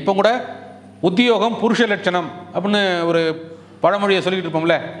உயிரே. இப்போ கூட உத்தியோகம் புருஷ லட்சணம் அப்படின்னு ஒரு பழமொழியை சொல்லிக்கிட்டு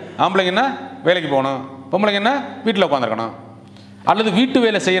இருப்போம்ல. ஆம்பளைங்கன்னா வேலைக்கு போகணும், பொம்பளைங்கன்னா வீட்டில் உட்காந்துருக்கணும், அல்லது வீட்டு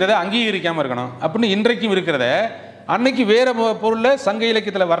வேலை செய்கிறத அங்கீகரிக்காமல் இருக்கணும் அப்படின்னு இன்றைக்கும் இருக்கிறத, அன்னைக்கு வேறு பொருளில் சங்க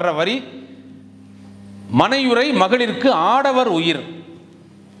இலக்கியத்தில் வர்ற வரி, மனையுரை மகளிருக்கு ஆடவர் உயிர்.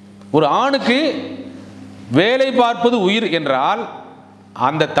 ஒரு ஆணுக்கு வேலை பார்ப்பது உயிர் என்றால்,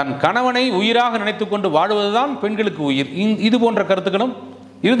 அந்த தன் கணவனை உயிராக நினைத்து கொண்டு வாழ்வதுதான் பெண்களுக்கு உயிர். இது போன்ற கருத்துக்களும்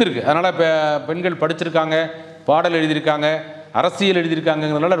இருந்திருக்கு. அதனால் பெண்கள் படிச்சிருக்காங்க, பாடல் எழுதியிருக்காங்க, அரசியல்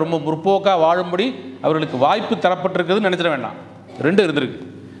எழுதியிருக்காங்கிறதுனால ரொம்ப முற்போக்காக வாழும்படி அவர்களுக்கு வாய்ப்பு தரப்பட்டிருக்குதுன்னு நினச்சிட வேண்டாம். 2 இருந்திருக்கு.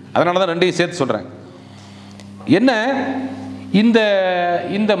 அதனால தான் 2ஐயும் சேர்த்து சொல்கிறேன். என்ன,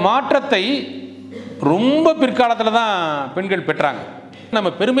 இந்த மாற்றத்தை ரொம்ப பிற்காலத்தில் தான் பெண்கள் பெற்றாங்க. நம்ம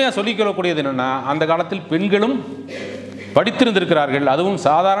பெருமையாக சொல்லிக்கொள்ளக்கூடியது என்னென்னா, அந்த காலத்தில் பெண்களும் படித்திருந்திருக்கிறார்கள், அதுவும்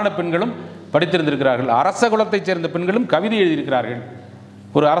சாதாரண பெண்களும் படித்திருந்திருக்கிறார்கள். அரச குலத்தைச் சேர்ந்த பெண்களும் கவிதை எழுதியிருக்கிறார்கள்.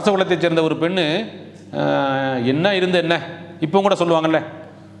 ஒரு அரச குலத்தைச் சேர்ந்த ஒரு பெண்ணு என்ன இருந்து என்ன, இப்போ கூட சொல்லுவாங்கள்ல,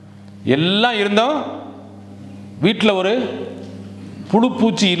 எல்லாம் இருந்தோம் வீட்டில் ஒரு புழு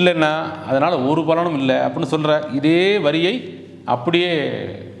பூச்சி இல்லைன்னா அதனால் ஒரு பலனும் இல்லை அப்படின்னு சொல்கிற இதே வரியை அப்படியே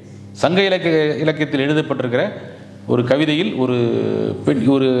சங்க இலக்கியத்தில் எழுதப்பட்டிருக்கிற ஒரு கவிதையில்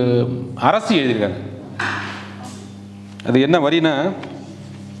ஒரு அரசி எழுதியிருக்காங்க. அது என்ன வரினா,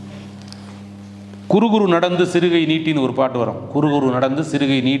 குறுகுறு நடந்து சிறுகை நீட்டின்னு ஒரு பாட்டு வரும். குறுகுறு நடந்து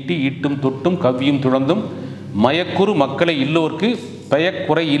சிறுகை நீட்டி ஈட்டும் தொட்டும் கவ்வியும் துழந்தும் மயக்குறு மக்களை இல்லோர்க்கு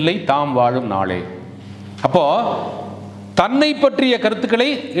பெயக்குறை இல்லை தாம் வாழும் நாளே. அப்போது தன்னை பற்றிய கருத்துக்களை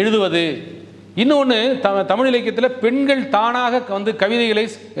எழுதுவது. இன்னொன்று, தமிழ் இலக்கியத்தில் பெண்கள் தானாக கவிதைகளை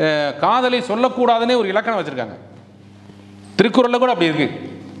காதலை சொல்லக்கூடாதுன்னே ஒரு இலக்கணம் வச்சுருக்காங்க. திருக்குறளில் கூட அப்படி இருக்குது.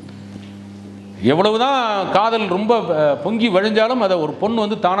 எவ்வளவுதான் காதல் ரொம்ப பொங்கி வழிஞ்சாலும் அதை ஒரு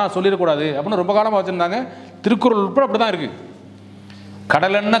பொண்ணு தானாக சொல்லிடக்கூடாது அப்படின்னு ரொம்ப காலமாக வச்சுருந்தாங்க. திருக்குறள் உட்பட அப்படி தான் இருக்குது.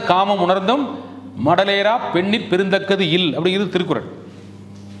 கடலென்ன காமம் உணர்ந்தும் மடலேரா பெண்ணிற் பெருந்தக்கது இல் அப்படிங்கிறது திருக்குறள்.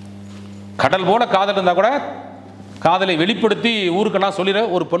 கடல் போல காதல் இருந்தால் கூட காதலை வெளிப்படுத்தி ஊருக்கெல்லாம் சொல்லிட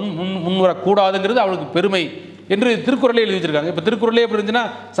ஒரு பெண் முன்வரக்கூடாதுங்கிறது அவளுக்கு பெருமை என்று திருக்குறளே எழுதி வச்சிருக்காங்க. இப்போ திருக்குறளே எப்படி இருந்துச்சுன்னா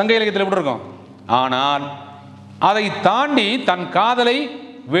சங்க இலக்கியத்தில் எப்படி இருக்கும்? ஆனால் அதை தாண்டி தன் காதலை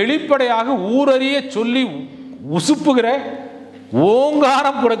வெளிப்படையாக ஊரறிய சொல்லி உசுப்புகிற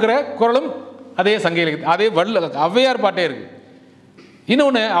ஓங்காரம் கொடுக்கிற குரலும் அதே சங்க இலக்கியம், அதே ஔவையார் பாட்டே இருக்கு.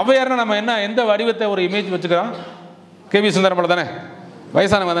 இன்னொன்று, ஔவையார்னா நம்ம எந்த வடிவத்தை ஒரு இமேஜ் வச்சுக்கிறோம்? கேபி சுந்தரமலை தானே.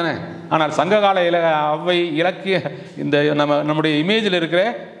 வயசானவங்க தானே. ஆனால் சங்ககால அவ்வை இலக்கிய இந்த நம்முடைய இமேஜில் இருக்கிற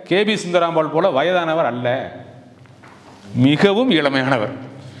கேபி சுந்தராம்பாள் போல வயதானவர் அல்ல, மிகவும் இளமையானவர்.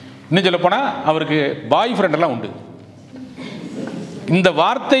 இன்னும் சொல்லப்போனால் அவருக்கு பாய் ஃப்ரெண்டெல்லாம் உண்டு. இந்த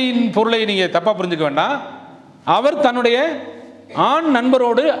வார்த்தையின் பொருளை நீங்கள் தப்பாக புரிஞ்சுக்க வேண்டாம். அவர் தன்னுடைய ஆண்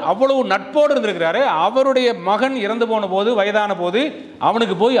நண்பரோடு அவ்வளவு நட்போடு இருந்திருக்கிறாரு. அவருடைய மகன் இறந்து போன போது, வயதான போது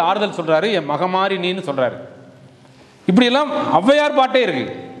அவனுக்கு போய் ஆறுதல் சொல்கிறாரு, என் மகமாரி நீன்னு சொல்கிறாரு. இப்படியெல்லாம் ஔவையார் பாட்டே இருக்கு.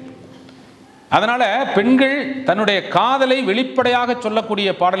 அதனால் பெண்கள் தன்னுடைய காதலை வெளிப்படையாக சொல்லக்கூடிய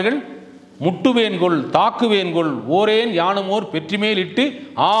பாடல்கள் முட்டுவேன்கொள் தாக்குவேன்கொள் ஓரேன் யானுமோர் பெற்றிமேல் இட்டு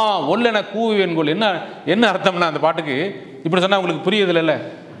ஒல்லென கூவுவேன்கொள். என்ன அர்த்தம்னா அந்த பாட்டுக்கு இப்படி சொன்னால் உங்களுக்கு புரியுதில்ல.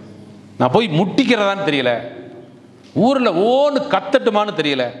 நான் போய் முட்டிக்கிறதான்னு தெரியல, ஊரில் ஓன்னு கத்தட்டுமான்னு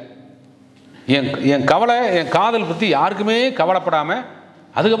தெரியல, என் கவலை என் காதல் பற்றி யாருக்குமே கவலைப்படாமல்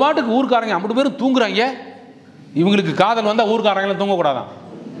அதுக்கு பாட்டுக்கு ஊர்க்காரங்க அப்படி பேரும் தூங்குறாங்க. இவங்களுக்கு காதல் வந்தால் ஊர்க்காரங்களும் தூங்கக்கூடாதான்.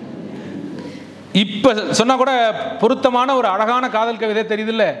 இப்போ சொன்னால் கூட பொருத்தமான ஒரு அழகான காதல் கவிதை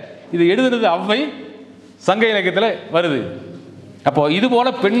தெரியுதில்ல. இது எழுதுனது ஔவை, சங்க இலக்கியத்தில் வருது. அப்போ இதுபோல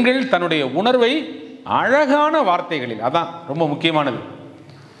பெண்கள் தன்னுடைய உணர்வை அழகான வார்த்தைகளில், அதான் ரொம்ப முக்கியமானது.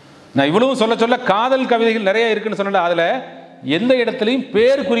 நான் இவ்வளவும் சொல்ல சொல்ல காதல் கவிதைகள் நிறைய இருக்குன்னு சொன்னல, அதில் எந்த இடத்துலையும்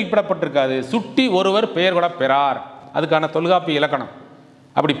பேர் குறிப்பிடப்பட்டிருக்காது. சுட்டி ஒருவர் பெயர் கூட பெறார், அதுக்கான தொல்காப்பிய இலக்கணம்.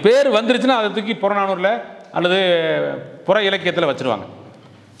 அப்படி பேர் வந்துருச்சுன்னா அதை தூக்கி புறநானூரில் அல்லது புற இலக்கியத்தில் வச்சுருவாங்க.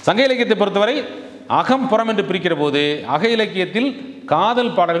 சங்க இலக்கியத்தை பொறுத்தவரை அகம் புறம் என்று பிரிக்கிற போது அக இலக்கியத்தில்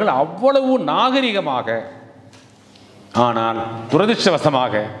காதல் பாடல்கள் அவ்வளவு நாகரிகமாக, ஆனால்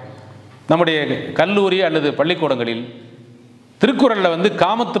துரதிர்ஷ்டவசமாக நம்முடைய கல்லூரி அல்லது பள்ளிக்கூடங்களில் திருக்குறளில்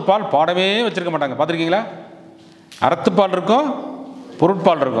காமத்துப்பால் பாடமே வச்சுருக்க மாட்டாங்க. பார்த்துருக்கீங்களா? அறத்துப்பால் இருக்கும்,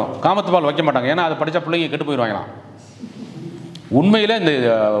 பொருட்பால் இருக்கும், காமத்துப்பால் வைக்க மாட்டாங்க. ஏன்னா அதை படித்தா பிள்ளைங்க கெட்டு போயிடுவாங்களாம். உண்மையில் இந்த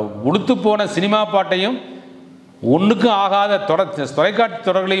உடுத்து போன சினிமா பாட்டையும் ஒன்றுக்கும் ஆகாத தொலைக்காட்சி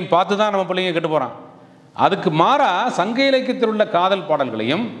தொடர்களையும் பார்த்து தான் நம்ம பிள்ளைங்க கெட்டு போகிறான். அதுக்கு மாறாக சங்க இலக்கியத்தில் உள்ள காதல்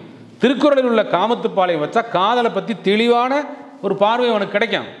பாடல்களையும் திருக்குறளில் உள்ள காமத்துப்பாலையும் வச்சா காதலை பற்றி தெளிவான ஒரு பார்வை அவனுக்கு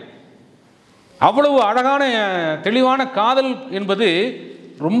கிடைக்கும். அவ்வளவு அழகான தெளிவான காதல் என்பது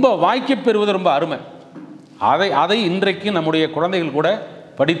ரொம்ப வாய்க்கப் பெறுவது ரொம்ப அருமை. அதை இன்றைக்கு நம்முடைய குழந்தைகள் கூட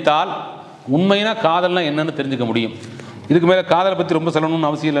படித்தால் உண்மையான காதல்னால் என்னன்னு தெரிஞ்சுக்க முடியும். இதுக்கு மேலே காதலை பற்றி ரொம்ப சொல்லணும்னு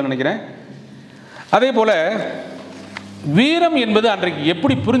அவசியம் இல்லைன்னு நினைக்கிறேன். அதே போல் வீரம் என்பது அன்றைக்கு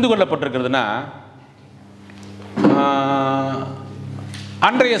எப்படி புரிந்து கொள்ளப்பட்டிருக்கிறதுனா,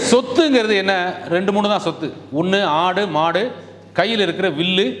 அன்றைய சொத்துங்கிறது என்ன, 2-3 தான் சொத்து. ஒன்று ஆடு மாடு, கையில் இருக்கிற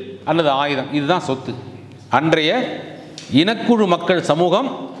வில்லு அல்லது ஆயுதம், இதுதான் சொத்து. அன்றைய இனக்குழு மக்கள் சமூகம்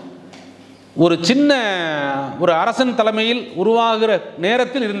ஒரு சின்ன ஒரு அரசன் தலைமையில் உருவாகிற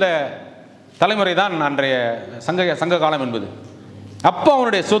நேரத்தில் இருந்த தலைமுறை தான் அன்றைய சங்க காலம் என்பது. அப்போ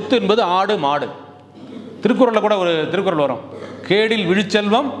அவனுடைய சொத்து என்பது ஆடு மாடு. திருக்குறளில் கூட ஒரு திருக்குறள் வரும், கேடில்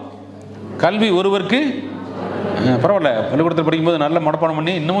விழிச்செல்வம் கல்வி ஒருவருக்கு. பரவாயில்ல, பள்ளிக்கூடத்தில் படிக்கும்போது நல்ல மனப்பாடம்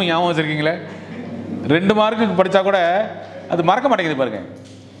பண்ணி இன்னமும் ஞாபகம் வச்சுருக்கீங்களே. 2 மார்க்குக்கு படித்தா கூட அது மறக்க மாட்டேங்குது பாருங்கள்.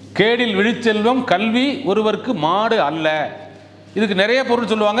 கேடில் விழிச்செல்வம் கல்வி ஒருவருக்கு மாடு அல்ல. இதுக்கு நிறைய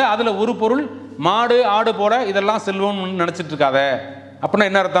பொருள் சொல்லுவாங்க. அதில் ஒரு பொருள் மாடு ஆடு போட இதெல்லாம் செல்வம்னு நினச்சிட்டு இருக்காத. அப்படின்னா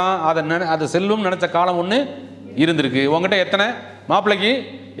என்ன அர்த்தம்? அதை செல்வம் நினச்ச காலம் ஒன்று இருந்திருக்கு. உங்ககிட்ட எத்தனை மாப்பிள்ளைக்கு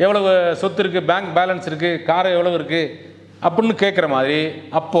எவ்வளவு சொத்து இருக்குது, பேங்க் பேலன்ஸ் இருக்குது, கார் எவ்வளவு இருக்குது அப்படின்னு கேட்குற மாதிரி,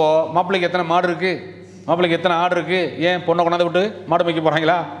 அப்போது மாப்பிள்ளைக்கு எத்தனை மாடு இருக்குது, மாப்பிள்ளைக்கு எத்தனை ஆடு இருக்குது, ஏன் பொண்ணை கொண்டாந்து விட்டு மாடு மேய்க்க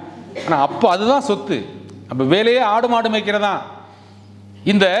போகிறாங்களா? ஆனால் அப்போ அதுதான் சொத்து. அப்போ வேலையே ஆடு மாடு மேய்க்கிறதா.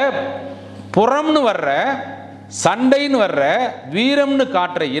 இந்த புறம்னு வர்ற சண்டைன்னு வர்ற வீரம்னு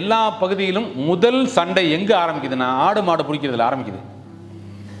காட்டுற எல்லா பகுதியிலும் முதல் சண்டை எங்கே ஆரம்பிக்குதுன்னா ஆடு மாடு பிடிக்கிறதுல ஆரம்பிக்குது.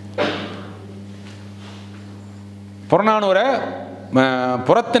 புறநானூரை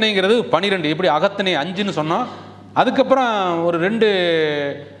புறத்திணைங்கிறது 12, எப்படி அகத்திணை 5ன்னு சொன்னோம். அதுக்கப்புறம் ஒரு 2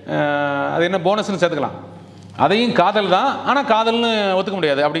 அது என்ன போனஸ்ன்னு சேர்த்துக்கலாம். அதையும் காதல் தான், ஆனால் காதல்னு ஒத்துக்க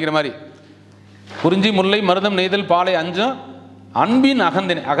முடியாது அப்படிங்கிற மாதிரி. குறிஞ்சி முல்லை மருதம் நெய்தல் பாலை 5 அன்பின்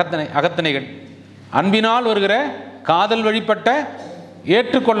அகத்திணைகள். அன்பினால் வருகிற காதல் வழிபட்ட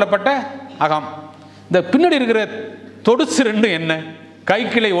ஏற்றுக்கொள்ளப்பட்ட அகம். இந்த பின்னாடி இருக்கிற தொடுசு 2 என்ன,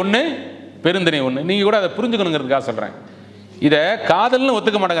 கைக்கிளை 1 பெருந்திணை 1. நீங்கள் கூட அதை புரிஞ்சுக்கணுங்கிறதுக்காக சொல்கிறேன். இதை காதல்னு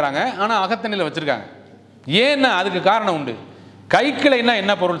ஒத்துக்க மாட்டேங்கிறாங்க, ஆனால் அகத்திணையில் வச்சுருக்காங்க. ஏன்னா அதுக்கு காரணம் உண்டு. கைக்கிளைன்னா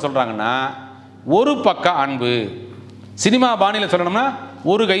என்ன பொருள் சொல்கிறாங்கன்னா, ஒரு பக்க அன்பு. சினிமா பாணியில் சொல்லணும்னா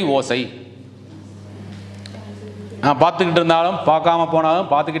ஒரு கை ஓசை. நான் பார்த்துக்கிட்டு இருந்தாலும் பார்க்காம போனாலும்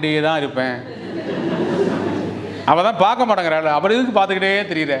பார்த்துக்கிட்டே தான் இருப்பேன். அவள் தான் பார்க்க மாட்டேங்கிறாள், அப்புறம் இதுக்கு பார்த்துக்கிட்டே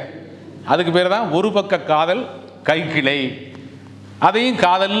தெரியுற. அதுக்கு பேர் தான் ஒரு பக்க காதல் கைக்கிளை. அதையும்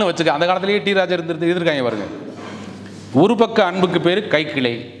காதல்னு வச்சுக்க. அந்த காலத்திலேயே டி ராஜா இருந்திருக்காங்க பாருங்க. ஒரு பக்க அன்புக்கு பேர்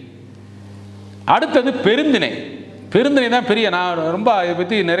கைக்கிளை. அடுத்தது பெருந்திணை. பெருந்தனை தான் பெரிய. நான் ரொம்ப இதை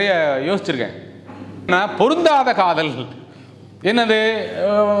பற்றி நிறைய யோசிச்சிருக்கேன். நான் பொருந்தாத காதல் என்னது,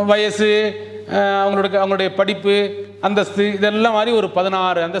 வயசு, அவங்களுடைய படிப்பு, அந்தஸ்து, இதெல்லாம் மாதிரி ஒரு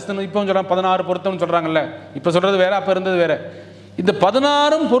 16 அந்தஸ்து. இப்போ சொல்கிறாங்க 16 பொருத்தம்னு சொல்கிறாங்கல்ல. இப்போ சொல்கிறது வேற, அப்போ இருந்தது வேற. இந்த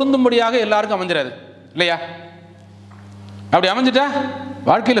 16ம் பொருந்தும்படியாக எல்லாருக்கும் அமைஞ்சிடாது இல்லையா? அப்படி அமைஞ்சிட்டா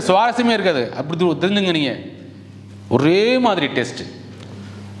வாழ்க்கையில் சுவாரஸ்யமே இருக்காது. அப்படி தெரிஞ்சுங்க. நீங்கள் ஒரே மாதிரி டேஸ்ட்டு.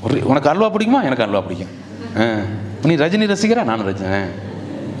 உனக்கு அல்வா பிடிக்குமா? எனக்கு அல்வா பிடிக்கும். நீ ரஜினி ரசிக்கிறா? நானும் ரஜினி.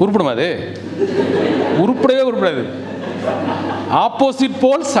 உருப்பிடுமா? அது உருப்படவே உருப்படாது. Opposite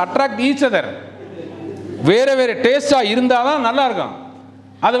poles attract each other. வேற வேற டேஸ்டாக இருந்தால் தான் நல்லா இருக்கும்.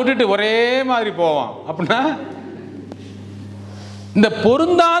 அதை விட்டுட்டு ஒரே மாதிரி போவான் அப்படின்னா, இந்த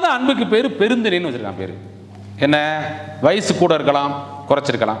பொருந்தாத அன்புக்கு பேர் பெருந்தனைன்னு வச்சிருக்கான் பேர். என்ன? வயசு கூட இருக்கலாம்,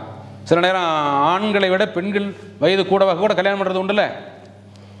 குறைச்சிருக்கலாம். சில நேரம் ஆண்களை விட பெண்கள் வயது கூட கல்யாணம் பண்ணுறது உண்டுல்ல.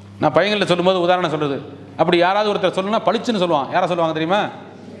 நான் பையன்களை சொல்லும்போது உதாரணம் சொல்கிறது, அப்படி யாராவது ஒருத்தர் சொல்லணும்னா பளிச்சுன்னு சொல்லுவான். யாரை சொல்லுவாங்க தெரியுமா?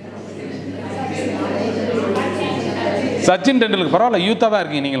 சச்சின் டெண்டுல்கர். பரவாயில்ல, யூத்தாக தான்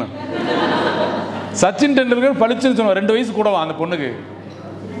இருக்கீங்க நீங்களும். சச்சின் டெண்டுல்கர் பளிச்சுன்னு சொல்லுவான். 2 வயசு கூடவா அந்த பொண்ணுக்கு.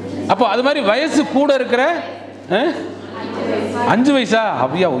 அப்போ அது மாதிரி வயசு கூட இருக்கிற 5 வயசா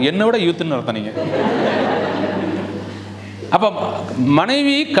அப்படியா, என்னை விட யூத்துன்னு அர்த்தம் நீங்கள். அப்போ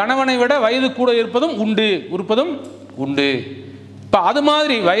மனைவி கணவனை விட வயது கூட இருப்பதும் உண்டு. இப்போ அது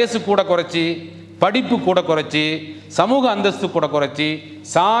மாதிரி வயசு கூட குறைச்சி, படிப்பு கூட குறைச்சி, சமூக அந்தஸ்து கூட குறைச்சி,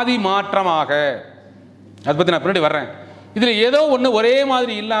 சாதி மாற்றமாக, அதை பற்றி நான் பின்னாடி வர்றேன். இதில் ஏதோ ஒன்று ஒரே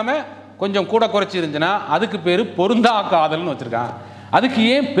மாதிரி இல்லாமல் கொஞ்சம் கூட குறைச்சி இருந்துச்சுன்னா அதுக்கு பேர் பொருந்தா காதல்னு வச்சுருக்கான். அதுக்கு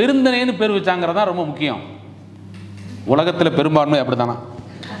ஏன் பெருந்தனைன்னு பேர் வச்சாங்கிறதா ரொம்ப முக்கியம். உலகத்தில் பெரும்பான்மை அப்படித்தானா?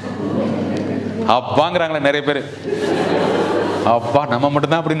 அப்பாங்கிறாங்களே நிறைய பேர். அப்பா நம்ம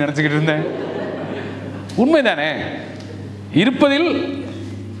மட்டும்தான் அப்படின்னு நினச்சிக்கிட்டு இருந்தேன். உண்மைதானே? இருப்பதில்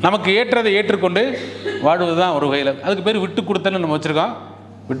நமக்கு ஏற்றதை ஏற்றுக்கொண்டு வாழ்வது தான் ஒரு வகையில். அதுக்கு பேர் விட்டு கொடுத்தன்னு நம்ம வச்சுருக்கோம்.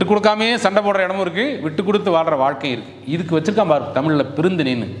 விட்டு கொடுக்காமே சண்டை போடுற இடமும் இருக்குது, விட்டு கொடுத்து வாழ்கிற வாழ்க்கையும் இருக்குது. இதுக்கு வச்சுருக்கான் பாரு தமிழில்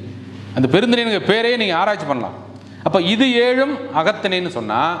பெருந்தனைன்னு. அந்த பெருந்தனைங்கிற பேரையே நீங்கள் ஆராய்ச்சி பண்ணலாம். அப்போ இது 7ம் அகத்திணைன்னு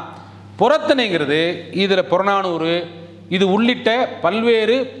சொன்னால், புறத்திணைங்கிறது இதில் புறநானூறு இது உள்ளிட்ட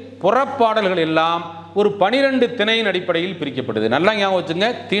பல்வேறு புறப்பாடல்கள் எல்லாம் ஒரு 12 திணையின் அடிப்படையில் பிரிக்கப்படுது. நல்லா ஞாபகம் வச்சுங்க.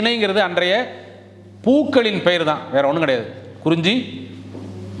 திணைங்கிறது அன்றைய பூக்களின் பெயர் தான், வேற ஒன்றும் கிடையாது. குறிஞ்சி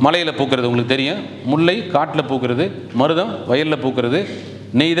மலையில் பூக்கிறது உங்களுக்கு தெரியும், முல்லை காட்டில் பூக்கிறது, மருதம் வயலில் பூக்கிறது,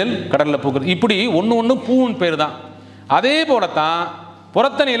 நெய்தல் கடலில் பூக்கிறது. இப்படி ஒன்று பூவின் பேர் தான். அதே போலத்தான்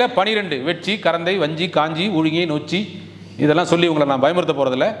புறத்தணையில் 12 வெட்சி, கரந்தை, வஞ்சி, காஞ்சி, உழுங்கி, நொச்சி, இதெல்லாம் சொல்லி உங்களை நான் பயமுறுத்த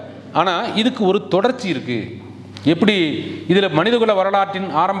போகிறதில்ல. ஆனால் இதுக்கு ஒரு தொடர்ச்சி இருக்குது. எப்படி இதில் மனிதகுல வரலாற்றின்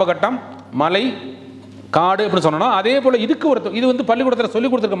ஆரம்ப கட்டம் மலை காடு எப்படி சொன்னோம், அதே போல் இதுக்கு இது வந்து பள்ளிக்கூடத்தில் சொல்லி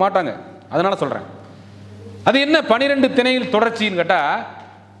கொடுத்துருக்க மாட்டாங்க. அதனால் சொல்கிறேன். அது என்ன 12 திணையில் தொடர்ச்சின்னு கேட்டால்,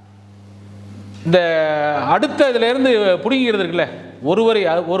 இந்த அடுத்த இதிலேருந்து பிடுங்கிறது இருக்குல்ல,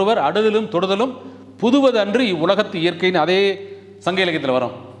 ஒருவர் அடுதலும் தொடுதலும் புதுவது அன்று இவ்வுலகத்து இயற்கைன்னு அதே சங்க இலக்கியத்தில்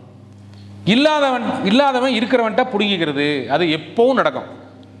வரும். இல்லாதவன் இருக்கிறவன்ட்ட பிடுங்கிக்கிறது, அது எப்பவும் நடக்கும்.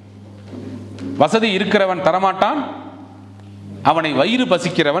 வசதி இருக்கிறவன் தரமாட்டான், அவனை வயிறு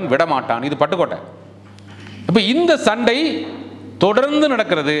பசிக்கிறவன் விடமாட்டான். இது பட்டுக்கோட்டை. இப்போ இந்த சண்டை தொடர்ந்து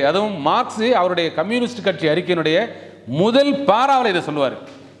நடக்கிறது. அதுவும் மார்க்ஸ் அவருடைய கம்யூனிஸ்ட் கட்சி அறிக்கையினுடைய முதல் பாராவில் இதை சொல்லுவார்.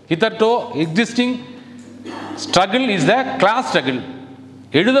 ஹிதர்டோ existing struggle is the class struggle.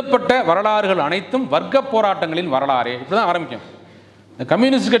 எழுதப்பட்ட வரலாறுகள் அனைத்தும் வர்க்க போராட்டங்களின் வரலாறு. இப்படிதான் ஆரம்பிக்கும்.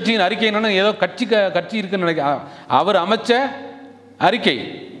 கம்யூனிஸ்ட் கட்சியின் அறிக்கை என்னன்னா, ஏதோ கட்சி இருக்குன்னு நினைக்க, அவர் அமைச்ச அறிக்கை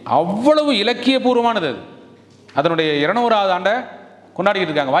அவ்வளவு இலக்கியபூர்வமானது. அதனுடைய 200வது ஆண்டை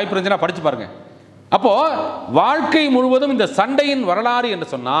கொண்டாடிக்கிட்டு இருக்காங்க. வாய்ப்பு இருந்துச்சுன்னா படிச்சு பாருங்க. அப்போ வாழ்க்கை முழுவதும் இந்த சண்டையின் வரலாறு என்று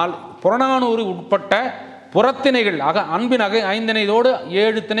சொன்னால், புறநானூறு உட்பட்ட புறத்திணைகள் அன்பின் ஐந்திணையோடு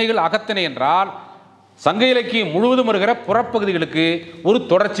 7 திணைகள் அகத்திணை என்றால், சங்க இலக்கியம் முழுவதும் இருக்கிற புறப்பகுதிகளுக்கு ஒரு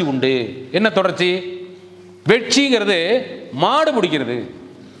தொடர்ச்சி உண்டு. என்ன தொடர்ச்சி? வெட்சிங்கிறது மாடு பிடிக்கிறது.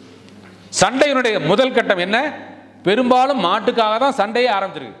 சண்டையினுடைய முதல் கட்டம் என்ன? பெரும்பாலும் மாட்டுக்காக தான் சண்டையே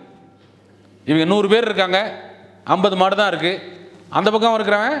ஆரம்பிச்சிருக்கு. இவங்க 100 பேர் இருக்காங்க, 50 மாடு தான் இருக்கு. அந்த பக்கம்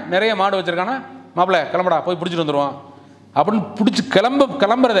இருக்கிறவன் நிறைய மாடு வச்சிருக்கானா, மாப்பிள்ள கிளம்படா போய் பிடிச்சிட்டு வந்துடுவான் அப்படின்னு பிடிச்சி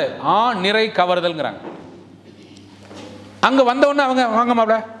கிளம்புறத நிறை கவர்தல்ங்கிறாங்க. அங்கே வந்தவொடனே அவங்க வாங்க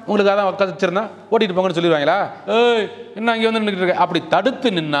மாப்பிள்ள உங்களுக்கு அதான் வச்சிருந்தா ஓட்டிட்டு போங்கன்னு சொல்லிடுவாங்களா? என்ன அங்கே வந்து நின்றுட்டு இருக்க, அப்படி தடுத்து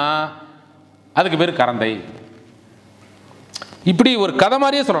நின்னா அதுக்கு பேர் கரந்தை. இப்படி ஒரு கதை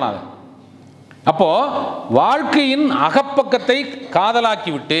மாதிரியே சொல்லலாம் அது. அப்போ வாழ்க்கையின் அகப்பக்கத்தை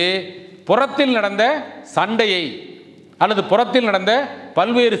காதலாக்கி விட்டு புறத்தில் நடந்த சண்டையை அல்லது புறத்தில் நடந்த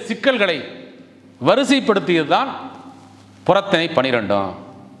பல்வேறு சிக்கல்களை வரிசைப்படுத்தியது தான் புறத்திணை 12.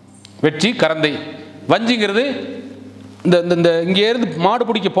 வெட்சி கரந்தை. வஞ்சிங்கிறது இந்த இங்கே இருந்து மாடு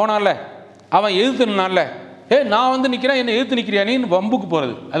பிடிக்க போனால அவன் எதிர்த்து நின்னால நான் வந்து நிற்கிறேன், என்னை எதிர்த்து நிற்கிறியா நீ வம்புக்கு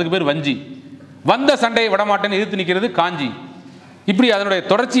போகிறது, அதுக்கு பேர் வஞ்சி. வந்த சண்டையை விடமாட்டேன்னு எதிர்த்து நிற்கிறது காஞ்சி. இப்படி அதனுடைய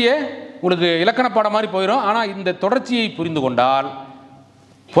தொடர்ச்சியே உங்களுக்கு இலக்கண பாடம் மாதிரி போயிடும். ஆனால் இந்த தொடர்ச்சியை புரிந்து கொண்டால்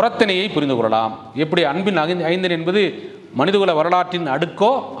புறத்திணையை புரிந்து கொள்ளலாம். எப்படி அன்பின் ஐந்தன் என்பது மனிதகுல வரலாற்றின்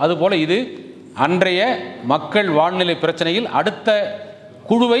அடுக்கோ அதுபோல் இது அன்றைய மக்கள் வாழ்நிலை பிரச்சனையில் அடுத்த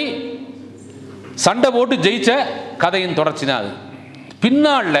குழுவை சண்டை போட்டு ஜெயிச்ச கதையின் தொடர்ச்சி தான் அது.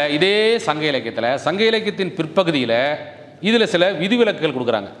 பின்னால் இதே சங்க இலக்கியத்தில், சங்க இலக்கியத்தின் பிற்பகுதியில் இதில் சில விதிவிலக்குகள்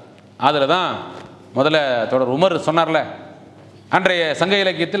கொடுக்குறாங்க. அதில் தான் முதல்ல தொடர் உமர் சொன்னார்ல, அன்றைய சங்க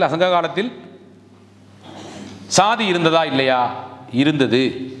இலக்கியத்தில் சங்க காலத்தில் சாதி இருந்ததா இல்லையா? இருந்தது.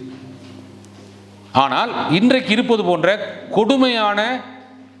 ஆனால் இன்றைக்கு இருப்பது போன்ற கொடுமையான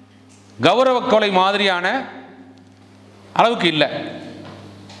கௌரவ கொலை மாதிரியான அளவுக்கு இல்லை.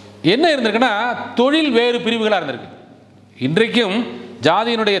 என்ன இருந்திருக்குன்னா தொழில் வேறு பிரிவுகளாக இருந்திருக்கு. இன்றைக்கும்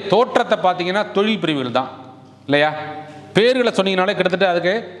ஜாதியினுடைய தோற்றத்தை பார்த்தீங்கன்னா தொழில் பிரிவுகள் தான் இல்லையா? பேர்களை சொன்னீங்கனாலே கிட்டத்தட்ட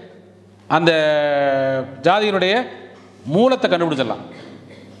அதுக்கு அந்த ஜாதியினுடைய மூலத்தை கண்டுபிடிச்சிடலாம்.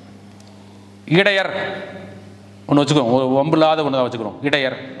 இடையர் ஒன்று வச்சுக்கிறோம், ஒரு வம்பில்லாத ஒன்று தான் வச்சுக்கிறோம்,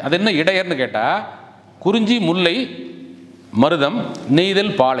 இடையர். அது என்ன இடையர்னு கேட்டால் குறிஞ்சி, முல்லை, மருதம்,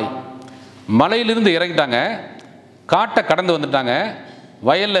 நெய்தல், பாலை. மலையிலிருந்து இறங்கிட்டாங்க, காட்டை கடந்து வந்துட்டாங்க,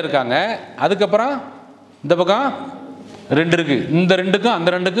 வயலில் இருக்காங்க. அதுக்கப்புறம் இந்த பக்கம் 2 இருக்குது, இந்த 2க்கும் அந்த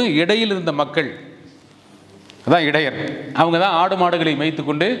 2க்கும் இடையில் இருந்த மக்கள் அதான் இடையர். அவங்க தான் ஆடு மாடுகளை மேய்த்து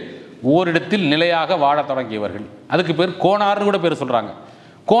கொண்டு ஓரிடத்தில் நிலையாக வாழ தொடங்கியவர்கள். அதுக்கு பேர் கோனார்னு கூட பேர் சொல்கிறாங்க.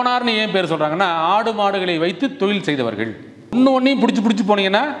 கோனார்னு ஏன் பேர் சொல்கிறாங்கன்னா ஆடு மாடுகளை வைத்து தொழில் செய்தவர்கள். ஒன்றையும் பிடிச்சி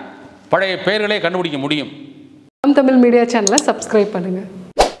போனீங்கன்னா பழைய பெயர்களை கண்டுபிடிக்க முடியும். நாம் தமிழ் மீடியா சேனலை சப்ஸ்கிரைப் பண்ணுங்கள்.